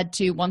also had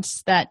to,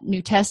 once that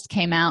new test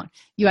came out,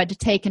 you had to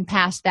take and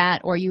pass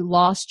that, or you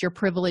lost your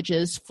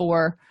privileges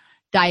for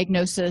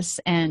diagnosis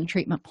and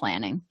treatment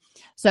planning.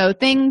 So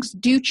things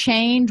do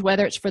change,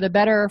 whether it's for the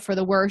better or for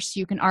the worse,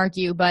 you can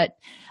argue, but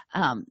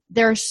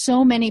there are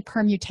so many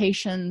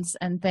permutations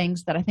and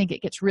things that I think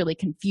it gets really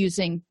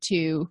confusing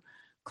to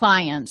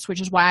clients, which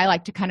is why I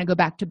like to kind of go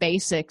back to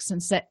basics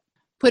and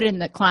put it in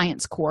the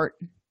client's court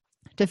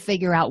to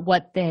figure out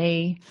what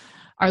they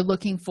are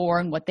looking for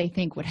and what they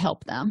think would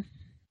help them.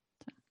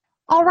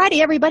 All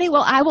righty, everybody.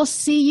 Well, I will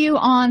see you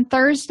on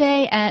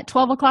Thursday at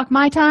 12 o'clock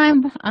my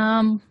time,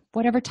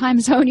 whatever time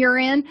zone you're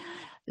in.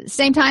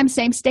 Same time,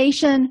 same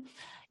station.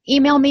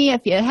 Email me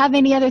if you have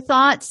any other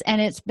thoughts, and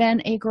it's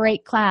been a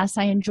great class.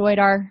 I enjoyed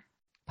our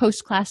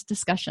post-class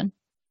discussion.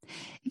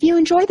 If you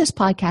enjoy this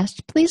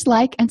podcast, please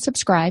like and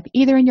subscribe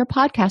either in your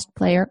podcast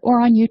player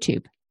or on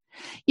YouTube.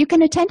 You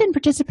can attend and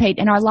participate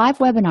in our live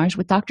webinars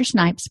with Dr.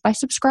 Snipes by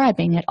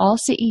subscribing at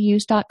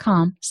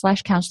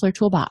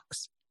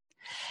allceus.com/counselor-toolbox.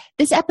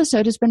 This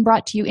episode has been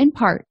brought to you in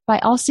part by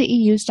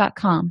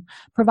allceus.com,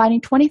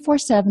 providing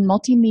 24/7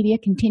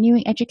 multimedia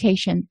continuing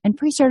education and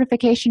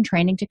pre-certification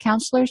training to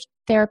counselors,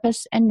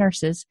 therapists, and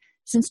nurses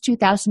since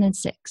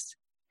 2006.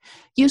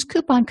 Use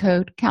coupon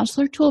code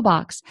Counselor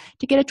Toolbox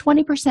to get a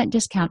 20%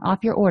 discount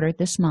off your order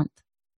this month.